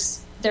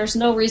 There's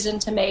no reason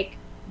to make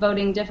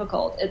voting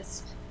difficult.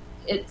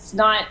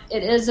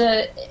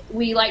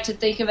 We like to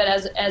think of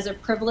it as a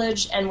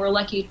privilege, and we're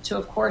lucky to,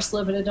 of course,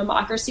 live in a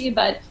democracy,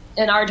 but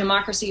in our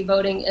democracy,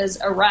 voting is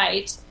a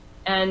right.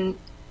 And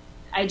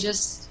I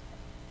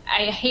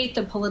hate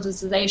the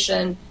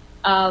politicization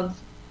of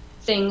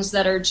things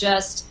that are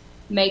just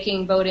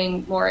making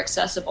voting more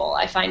accessible.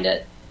 I find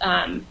it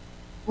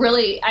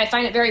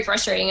very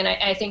frustrating, and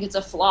I think it's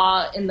a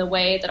flaw in the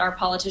way that our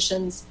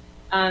politicians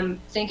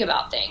think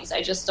about things.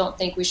 I just don't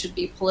think we should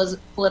be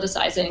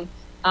politicizing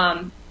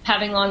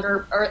having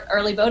longer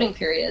early voting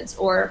periods,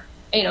 or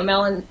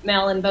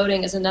mail-in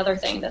voting is another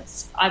thing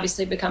that's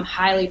obviously become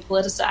highly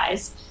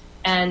politicized.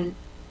 And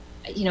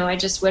I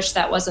just wish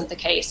that wasn't the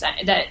case.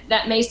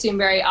 That may seem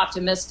very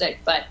optimistic,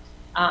 but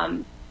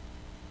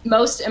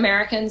most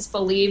Americans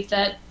believe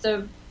that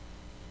the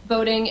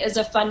voting is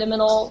a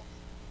fundamental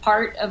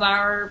part of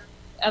our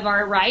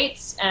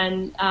rights,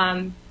 and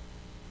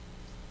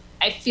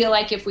I feel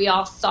like if we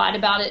all thought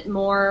about it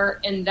more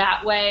in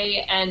that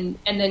way, and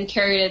then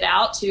carried it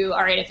out to,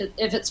 all right,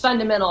 if it's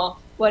fundamental,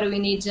 what do we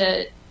need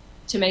to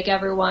make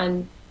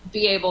everyone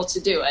be able to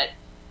do it?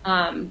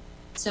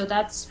 So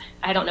that's,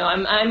 I don't know.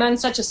 I'm on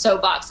such a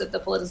soapbox of the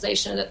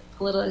politicization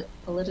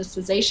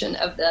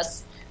of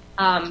this,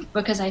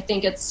 because I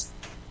think it's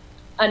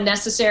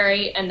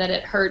unnecessary, and that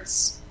it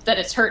hurts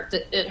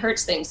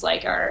things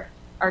like our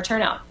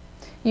turnout.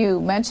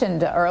 You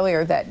mentioned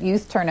earlier that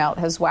youth turnout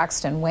has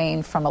waxed and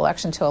waned from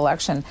election to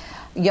election.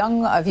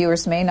 Young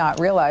viewers may not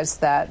realize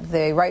that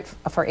the right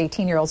for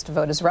 18-year-olds to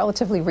vote is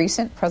relatively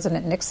recent.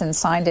 President Nixon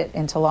signed it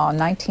into law in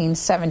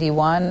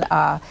 1971.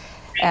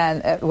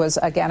 And it was,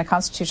 again, a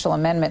constitutional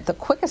amendment.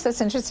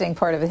 That's interesting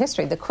part of the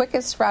history, the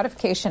quickest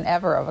ratification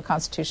ever of a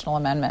constitutional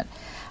amendment.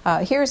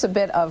 Here's a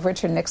bit of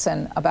Richard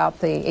Nixon about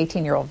the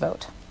 18-year-old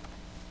vote.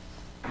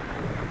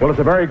 Well, it's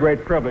a very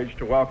great privilege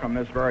to welcome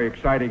this very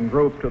exciting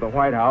group to the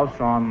White House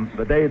on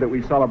the day that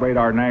we celebrate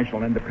our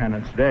National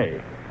Independence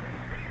Day.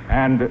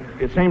 And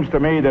it seems to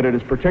me that it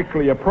is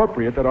particularly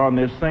appropriate that on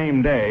this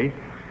same day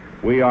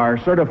we are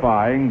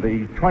certifying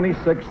the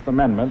 26th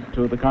Amendment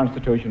to the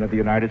Constitution of the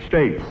United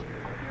States.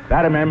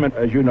 That amendment,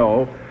 as you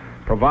know,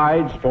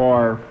 provides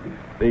for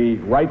the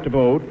right to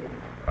vote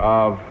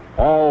of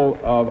all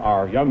of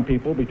our young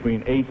people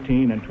between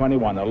 18 and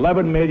 21.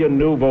 11 million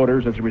new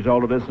voters as a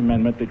result of this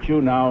amendment that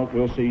you now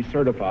will see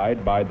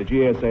certified by the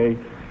GSA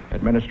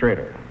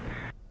administrator.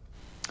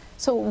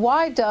 So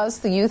why does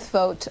the youth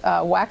vote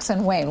wax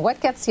and wane? What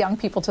gets young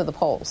people to the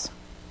polls?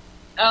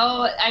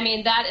 Oh, I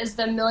mean, that is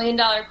the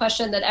million-dollar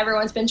question that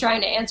everyone's been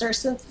trying to answer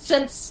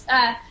since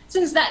that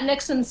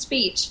Nixon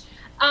speech.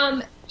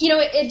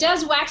 It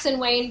does wax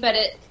and wane, but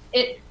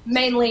it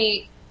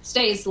mainly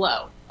stays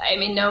low. I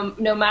mean,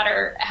 no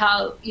matter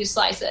how you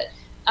slice it.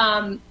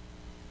 A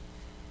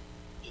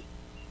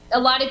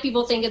lot of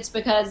people think it's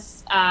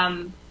because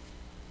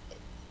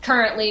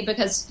currently,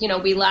 because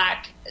we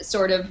lack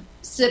sort of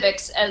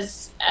civics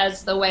as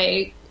the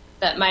way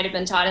that might have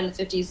been taught in the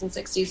 50s and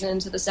 60s and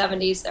into the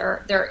 70s.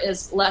 There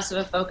is less of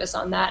a focus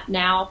on that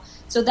now,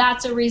 so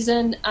that's a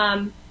reason.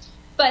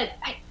 But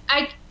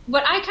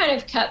what I kind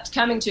of kept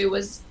coming to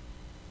was,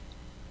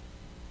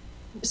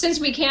 since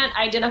we can't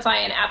identify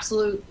an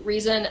absolute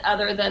reason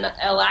other than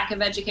a lack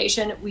of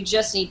education, we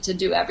just need to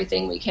do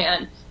everything we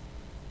can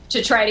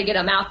to try to get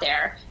them out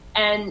there.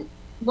 And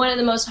one of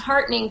the most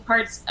heartening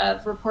parts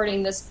of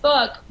reporting this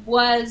book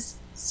was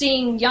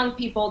seeing young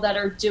people that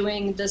are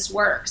doing this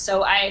work.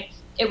 So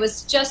it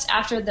was just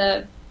after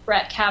the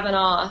Brett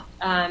Kavanaugh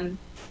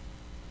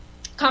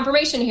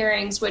confirmation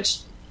hearings, which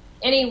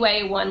any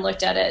way one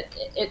looked at it,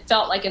 it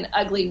felt like an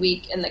ugly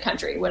week in the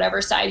country.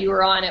 Whatever side you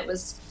were on, it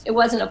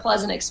wasn't a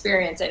pleasant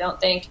experience, I don't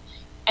think.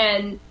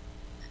 And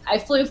I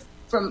flew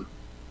from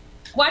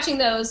watching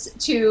those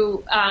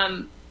to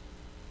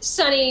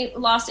sunny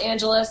Los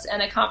Angeles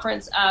and a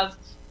conference of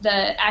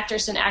the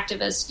actress and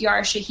activist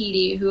Yara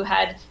Shahidi, who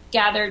had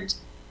gathered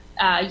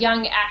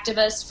young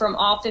activists from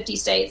all 50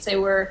 states. They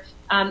were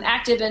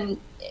active in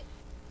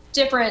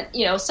different,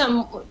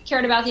 some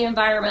cared about the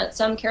environment,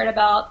 some cared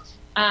about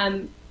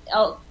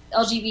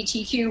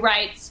LGBTQ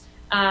rights.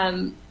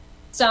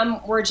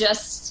 Some were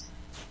just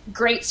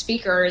great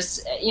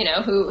speakers,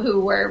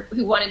 who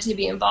wanted to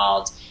be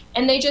involved.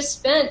 And they just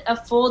spent a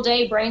full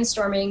day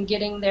brainstorming,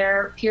 getting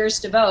their peers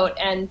to vote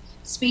and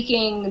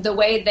speaking the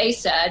way they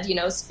said,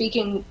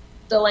 speaking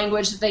the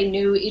language that they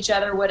knew each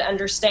other would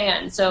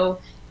understand. So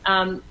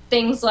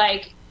things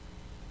like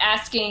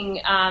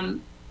asking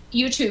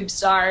YouTube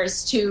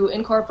stars to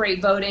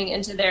incorporate voting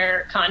into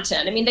their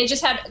content. I mean,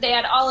 they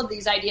had all of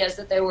these ideas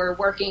that they were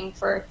working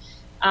for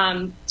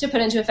to put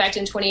into effect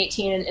in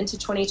 2018 and into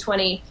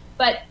 2020.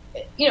 But,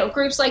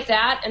 groups like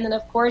that, and then,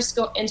 of course,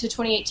 go into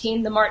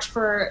 2018, the March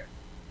for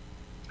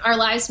Our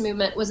Lives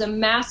movement was a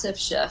massive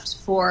shift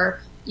for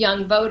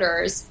young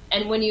voters.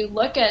 And when you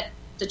look at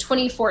the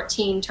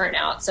 2014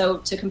 turnout, so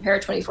to compare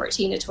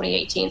 2014 to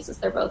 2018, since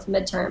they're both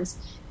midterms,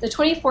 the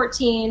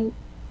 2014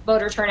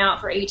 voter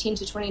turnout for 18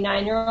 to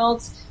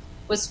 29-year-olds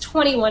was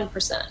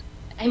 21%.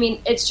 I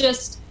mean, it's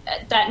just,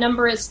 that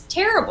number is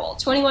terrible,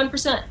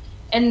 21%.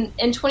 And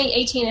in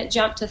 2018, it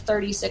jumped to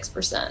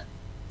 36%.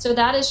 So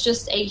that is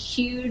just a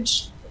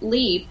huge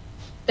leap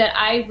that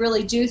I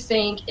really do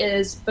think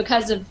is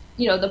because of,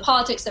 the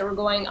politics that were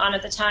going on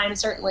at the time,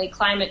 certainly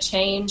climate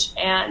change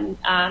and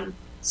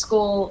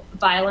school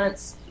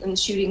violence and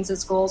shootings in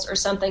schools are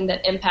something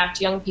that impact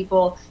young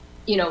people,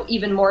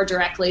 even more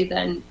directly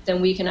than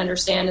we can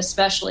understand,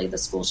 especially the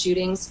school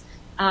shootings.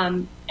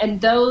 And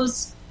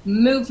those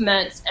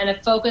movements and a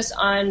focus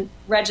on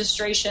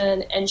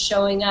registration and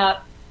showing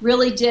up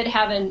really did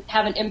have an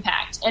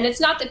impact. And it's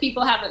not that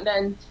people haven't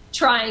been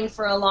trying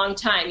for a long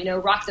time.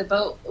 Rock the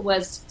Vote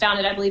was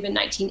founded, I believe, in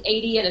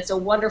 1980, and it's a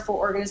wonderful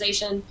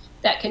organization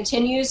that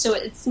continues. So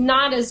it's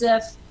not as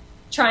if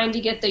trying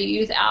to get the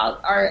youth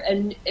out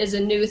is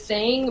a new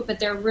thing, but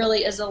there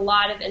really is a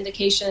lot of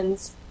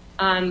indications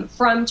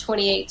from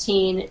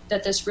 2018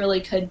 that this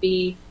really could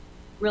be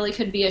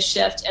a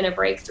shift and a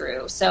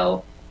breakthrough.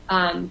 So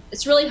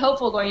it's really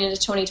hopeful going into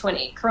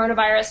 2020.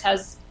 Coronavirus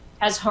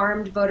has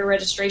harmed voter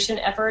registration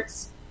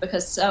efforts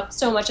because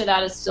so much of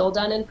that is still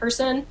done in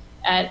person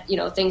at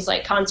things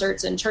like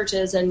concerts and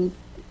churches and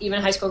even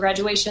high school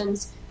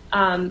graduations.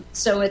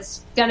 So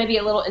it's going to be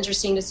a little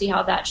interesting to see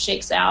how that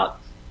shakes out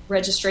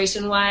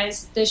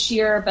registration-wise this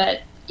year.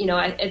 But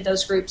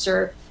those groups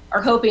are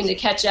hoping to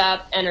catch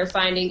up and are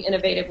finding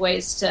innovative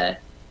ways to,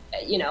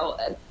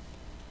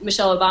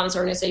 Michelle Obama's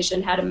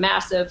organization had a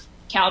massive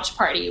couch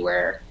party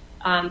where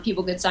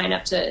people could sign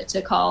up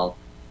to call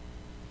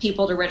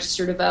people to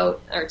register to vote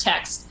or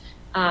text.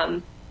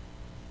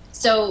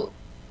 So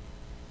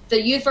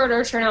the youth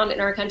voter turnout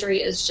in our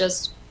country is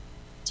just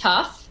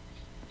tough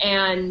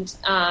and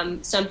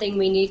something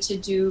we need to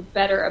do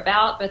better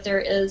about. But there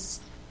is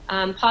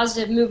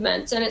positive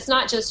movements, and it's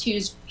not just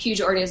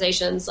huge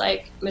organizations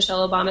like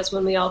Michelle Obama's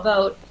When We All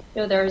Vote.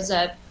 There's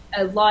a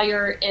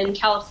lawyer in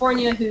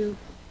California who,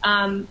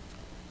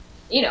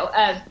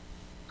 a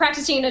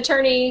practicing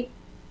attorney,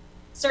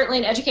 certainly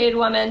an educated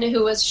woman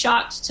who was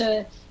shocked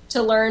to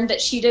learn that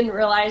she didn't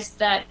realize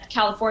that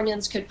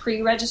Californians could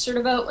pre-register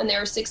to vote when they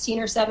were 16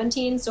 or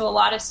 17. So a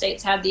lot of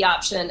states have the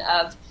option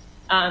of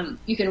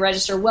you can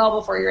register well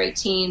before you're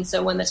 18.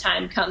 So when the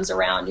time comes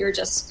around, you're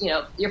just,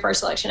 your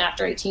first election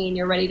after 18,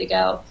 you're ready to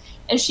go.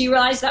 And she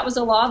realized that was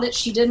a law that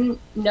she didn't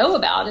know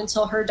about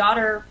until her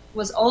daughter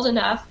was old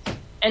enough.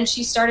 And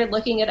she started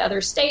looking at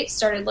other states,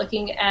 started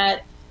looking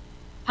at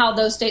how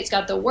those states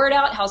got the word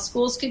out, how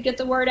schools could get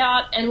the word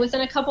out. And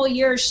within a couple of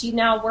years, she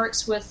now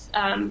works with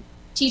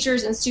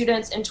teachers and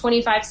students in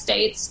 25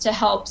 states to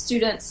help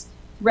students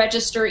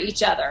register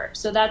each other.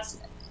 So that's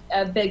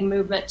a big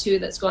movement, too,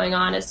 that's going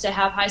on, is to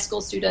have high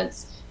school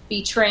students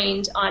be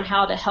trained on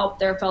how to help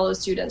their fellow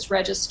students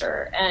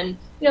register. And,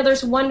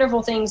 there's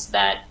wonderful things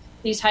that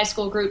these high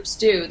school groups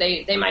do.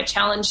 They might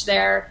challenge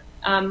their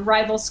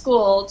rival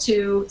school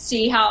to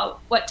see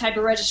what type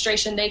of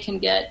registration they can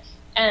get.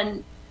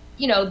 And,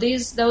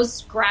 those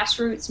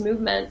grassroots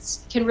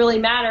movements can really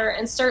matter,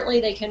 and certainly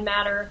they can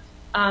matter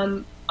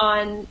on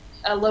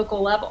a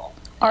local level.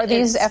 Are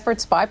these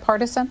efforts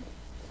bipartisan?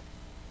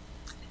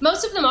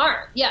 Most of them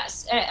are,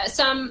 yes.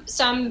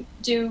 Some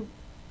do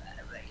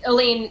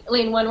lean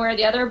one way or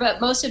the other, but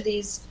most of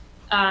these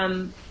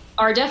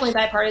are definitely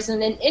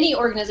bipartisan. And any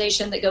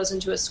organization that goes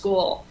into a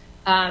school,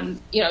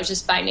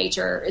 just by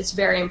nature, it's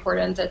very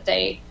important that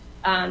they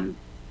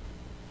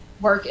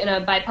work in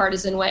a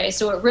bipartisan way.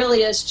 So it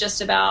really is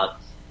just about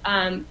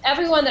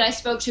everyone that I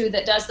spoke to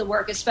that does the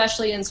work,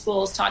 especially in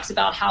schools, talks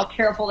about how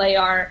careful they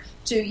are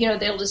to,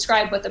 they'll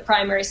describe what the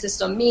primary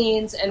system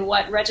means and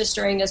what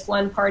registering as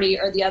one party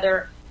or the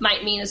other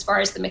might mean as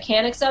far as the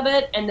mechanics of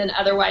it, and then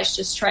otherwise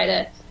just try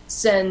to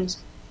send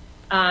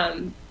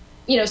them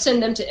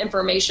to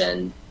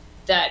information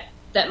that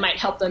might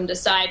help them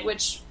decide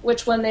which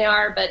one they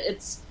are. But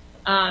it's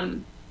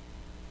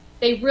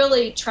they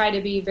really try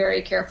to be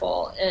very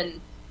careful in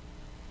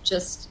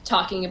just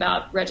talking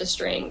about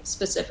registering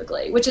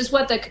specifically, which is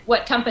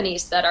what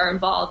companies that are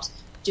involved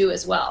do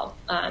as well.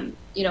 A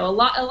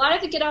lot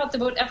of the get out the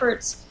vote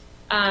efforts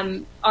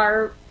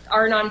are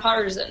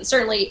nonpartisan.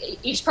 Certainly,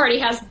 each party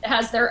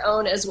has their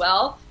own as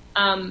well,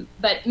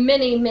 but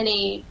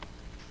many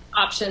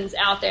options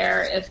out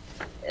there.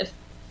 If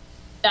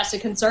that's a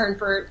concern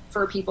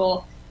for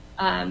people,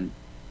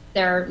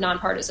 they're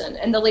nonpartisan.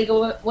 And the League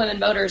of Women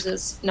Voters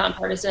is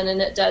nonpartisan,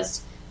 and it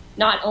does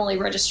not only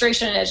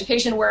registration and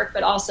education work,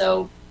 but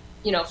also,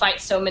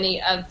 fights so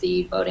many of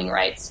the voting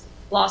rights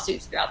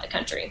lawsuits throughout the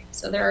country.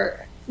 So there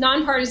are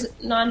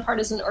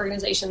nonpartisan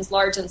organizations,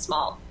 large and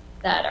small,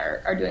 that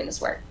are doing this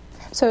work.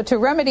 So to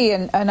remedy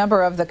a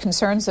number of the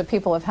concerns that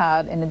people have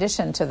had in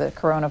addition to the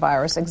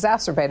coronavirus,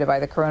 exacerbated by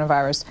the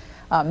coronavirus,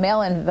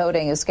 mail-in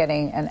voting is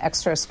getting an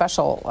extra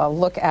special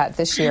look at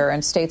this year,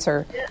 and states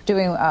are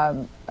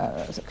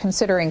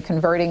considering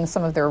converting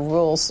some of their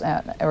rules,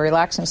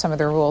 relaxing some of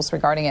their rules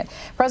regarding it.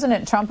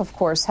 President Trump, of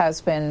course,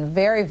 has been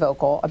very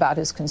vocal about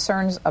his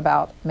concerns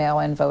about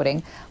mail-in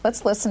voting.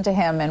 Let's listen to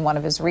him in one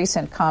of his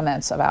recent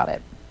comments about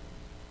it.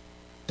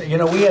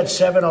 We had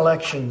 7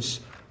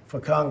 elections for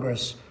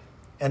Congress,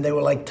 and they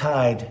were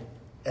tied,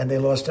 and they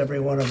lost every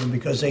one of them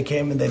because they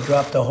came and they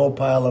dropped a whole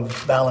pile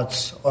of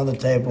ballots on the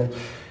table.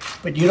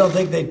 But you don't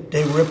think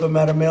they rip them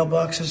out of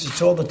mailboxes?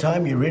 It's all the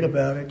time. You read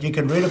about it. You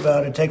can read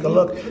about it. Take a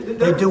look.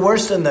 They do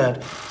worse than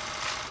that.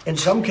 In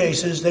some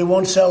cases, they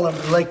won't sell them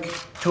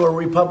to a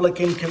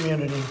Republican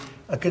community,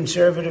 a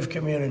conservative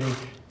community.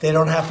 They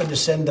don't happen to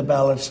send the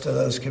ballots to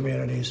those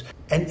communities.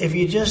 And if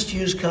you just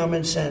use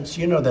common sense,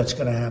 that's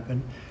going to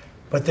happen.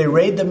 But they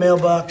raid the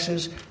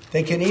mailboxes.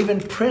 They can even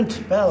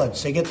print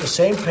ballots. They get the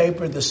same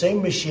paper, the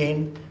same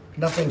machine,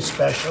 nothing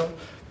special.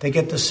 They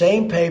get the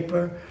same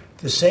paper,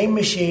 the same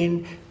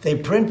machine. They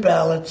print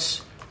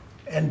ballots,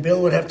 and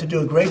Bill would have to do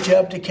a great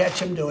job to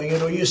catch him doing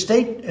it, or your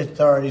state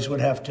authorities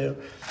would have to.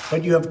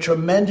 But you have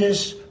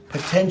tremendous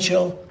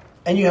potential,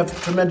 and you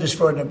have tremendous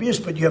fraud and abuse,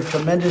 but you have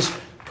tremendous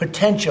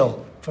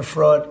potential for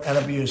fraud and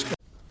abuse.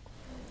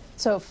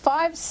 So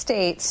 5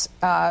 states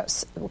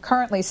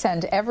currently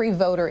send every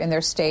voter in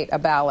their state a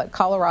ballot: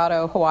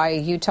 Colorado, Hawaii,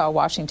 Utah,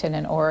 Washington,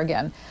 and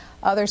Oregon.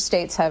 Other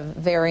states have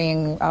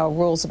varying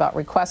rules about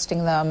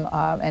requesting them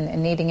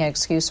and needing an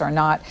excuse or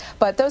not.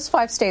 But those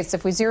 5 states,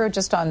 if we zero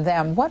just on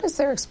them, what has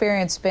their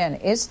experience been?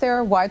 Is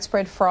there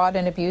widespread fraud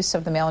and abuse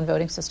of the mail-in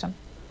voting system?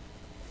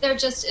 There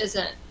just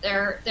isn't.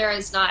 There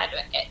is not.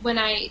 When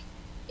I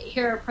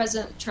hear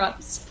President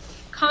Trump's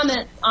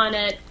comment on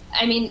it,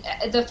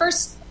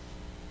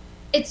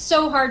 it's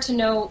so hard to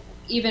know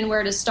even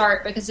where to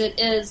start, because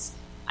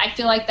I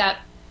feel like that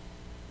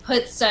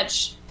puts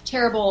such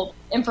terrible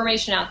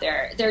information out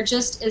there. There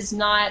just is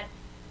not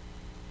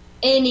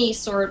any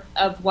sort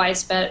of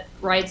widespread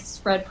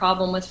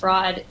problem with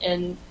fraud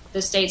in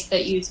the states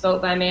that use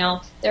vote by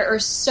mail. There are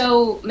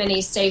so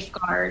many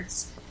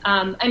safeguards.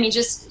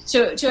 Just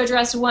to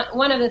address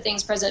one of the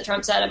things President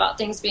Trump said about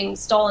things being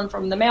stolen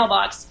from the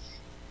mailbox,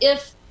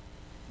 if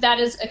that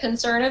is a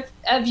concern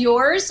of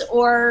yours,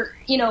 or,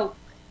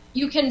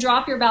 you can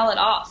drop your ballot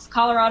off.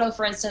 Colorado,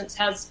 for instance,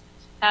 has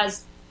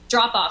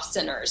drop-off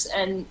centers,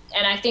 and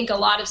I think a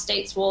lot of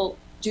states will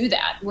do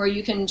that, where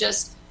you can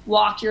just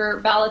walk your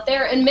ballot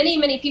there, and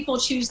many people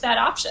choose that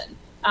option.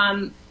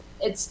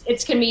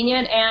 It's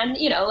convenient, and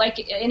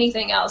like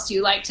anything else,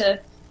 you like to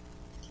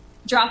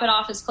drop it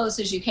off as close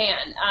as you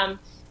can.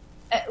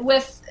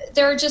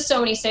 There are just so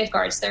many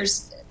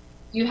safeguards.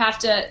 You have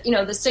to,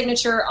 the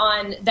signature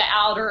on the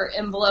outer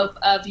envelope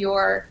of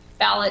your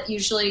ballot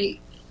usually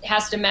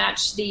has to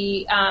match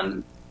the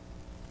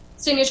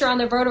signature on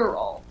the voter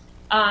roll.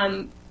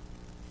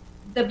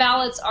 The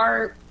ballots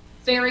are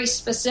very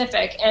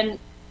specific, and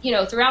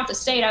throughout the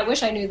state, I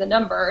wish I knew the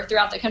number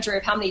throughout the country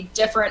of how many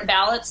different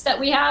ballots that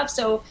we have.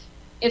 So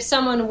if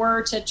someone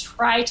were to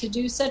try to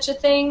do such a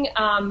thing,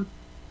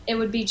 it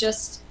would be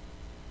just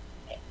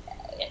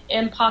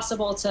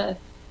impossible to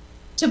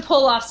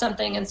pull off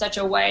something in such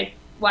a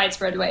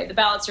widespread way. The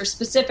ballots are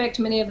specific.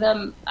 Many of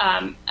them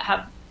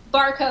have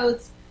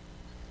barcodes.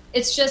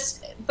 It's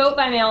just vote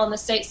by mail in the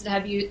states that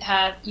have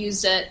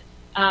used it.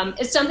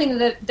 It's something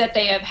that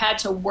they have had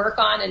to work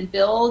on and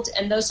build,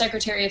 and those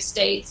secretaries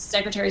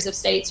of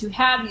states who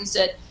have used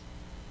it,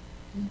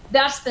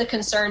 that's the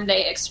concern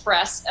they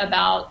express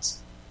about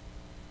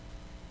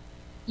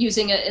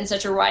using it in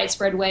such a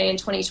widespread way in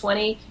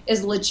 2020,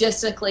 is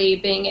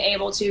logistically being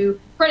able to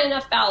print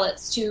enough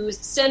ballots to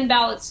send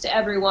ballots to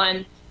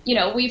everyone.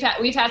 We've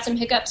had some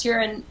hiccups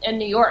here in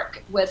New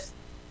York with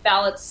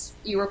ballots.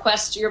 You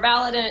request your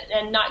ballot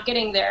and not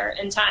getting there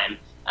in time.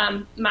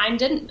 Mine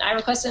didn't. I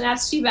requested an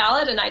absentee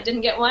ballot and I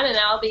didn't get one, and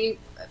I'll be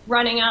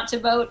running out to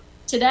vote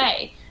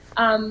today.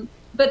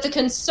 But the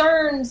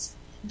concerns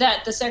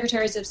that the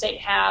secretaries of state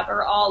have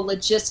are all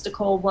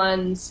logistical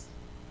ones.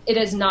 It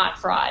is not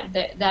fraud.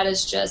 That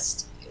is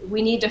just,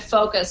 we need to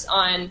focus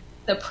on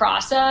the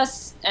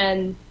process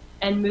and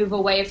move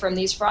away from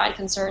these fraud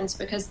concerns,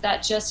 because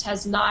that just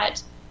has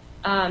not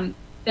been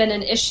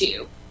an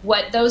issue.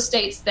 What those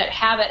states that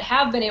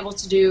have been able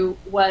to do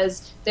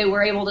was they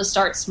were able to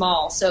start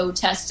small. So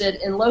test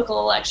it in local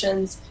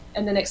elections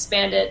and then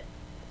expand it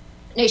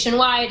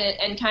nationwide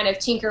and kind of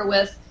tinker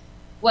with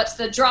what's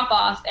the drop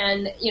off.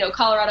 And,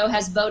 Colorado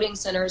has voting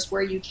centers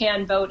where you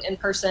can vote in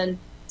person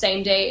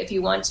same day if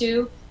you want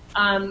to.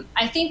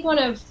 I think one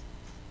of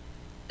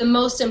the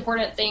most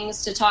important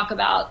things to talk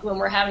about when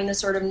we're having this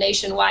sort of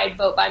nationwide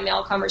vote by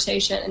mail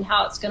conversation and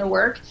how it's going to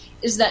work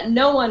is that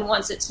no one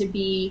wants it to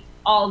be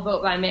all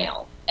vote by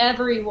mail.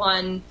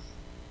 Everyone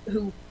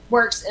who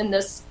works in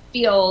this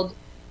field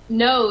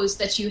knows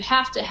that you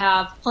have to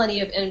have plenty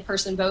of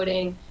in-person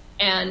voting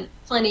and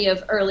plenty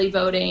of early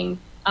voting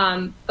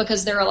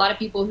because there are a lot of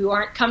people who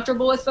aren't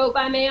comfortable with vote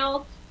by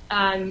mail.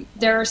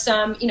 There are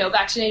some,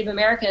 back to Native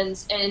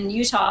Americans in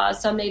Utah,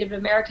 some Native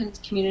American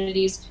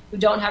communities who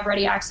don't have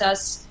ready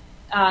access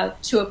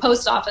to a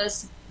post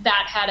office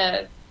that had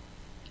a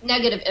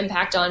negative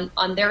impact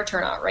on their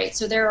turnout rate.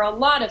 So there are a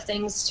lot of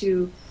things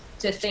to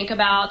think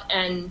about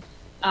and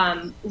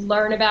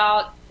learn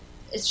about.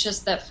 It's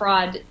just that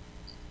fraud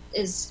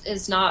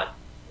is not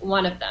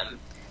one of them.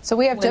 So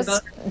we have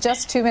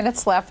just 2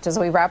 minutes left as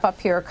we wrap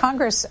up here.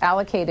 Congress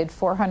allocated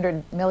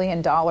 $400 million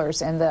in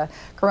the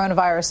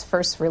coronavirus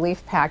first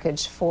relief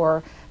package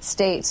for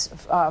states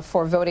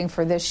for voting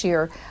for this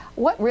year.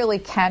 What really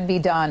can be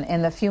done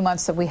in the few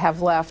months that we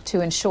have left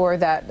to ensure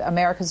that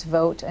America's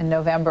vote in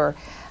November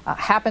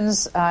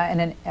happens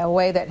in a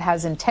way that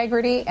has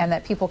integrity and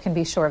that people can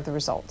be sure of the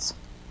results?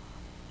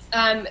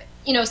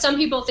 Some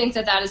people think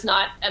that is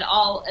not at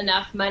all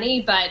enough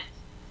money, but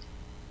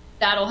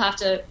that'll have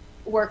to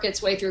work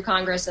its way through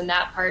Congress and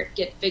that part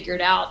get figured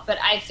out. But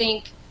I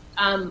think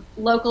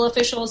local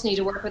officials need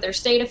to work with their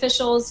state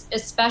officials,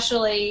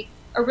 especially,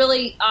 or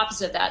really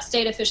opposite of that.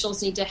 State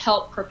officials need to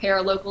help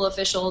prepare local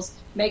officials,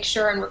 make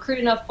sure and recruit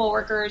enough poll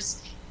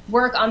workers,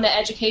 work on the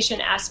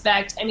education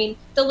aspect. I mean,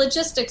 the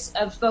logistics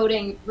of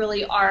voting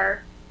really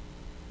are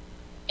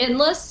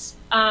endless.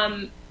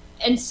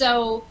 And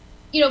so,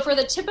 for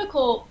the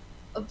typical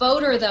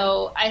voter,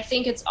 though, I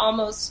think it's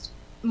almost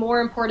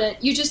more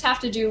important. You just have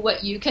to do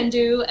what you can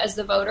do as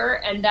the voter,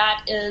 and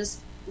that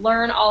is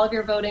learn all of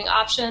your voting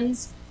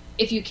options.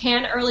 If you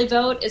can early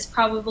vote, it's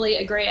probably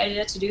a great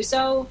idea to do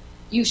so.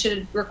 You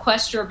should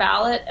request your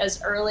ballot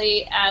as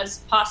early as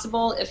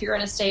possible if you're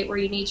in a state where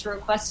you need to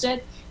request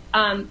it.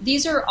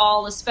 These are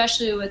all,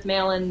 especially with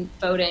mail-in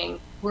voting,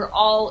 we're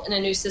all in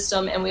a new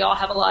system and we all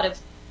have a lot of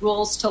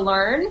rules to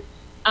learn.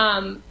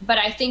 But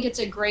I think it's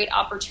a great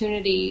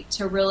opportunity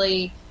to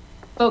really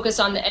focus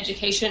on the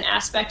education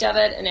aspect of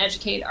it and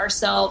educate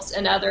ourselves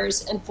and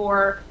others, and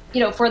for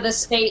the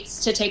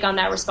states to take on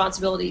that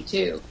responsibility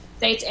too.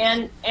 States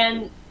and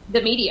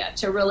the media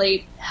to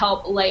really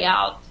help lay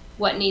out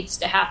what needs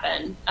to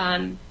happen.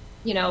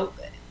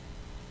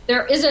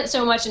 There isn't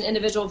so much an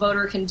individual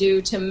voter can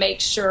do to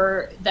make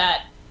sure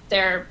that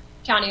their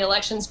county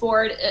elections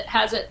board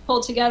has it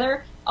pulled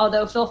together,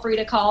 although feel free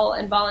to call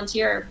and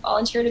volunteer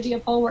to be a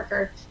poll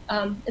worker.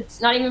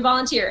 It's not even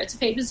volunteer, it's a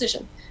paid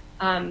position.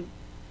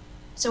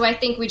 So I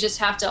think we just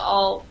have to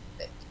all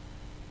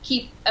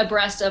keep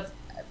abreast of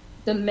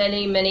the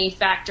many, many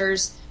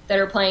factors that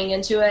are playing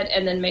into it,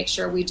 and then make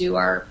sure we do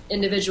our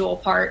individual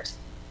part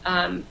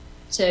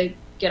to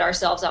get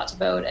ourselves out to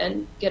vote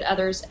and get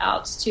others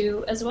out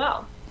too as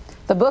well.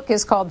 The book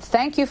is called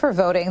Thank You for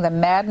Voting, The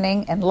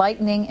Maddening,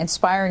 Enlightening,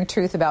 Inspiring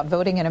Truth About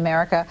Voting in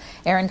America.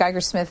 Erin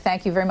Geiger-Smith,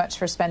 thank you very much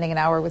for spending an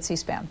hour with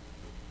C-SPAN.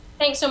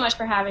 Thanks so much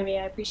for having me.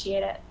 I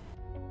appreciate it.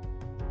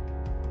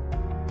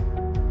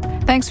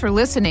 Thanks for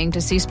listening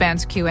to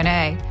C-SPAN's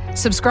Q&A.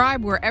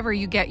 Subscribe wherever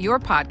you get your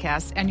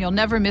podcasts and you'll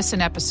never miss an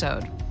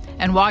episode.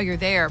 And while you're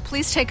there,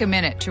 please take a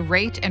minute to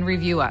rate and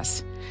review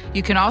us.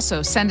 You can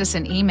also send us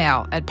an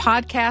email at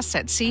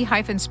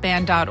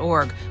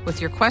podcasts@c-span.org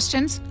with your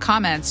questions,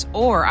 comments,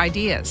 or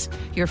ideas.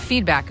 Your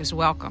feedback is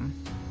welcome.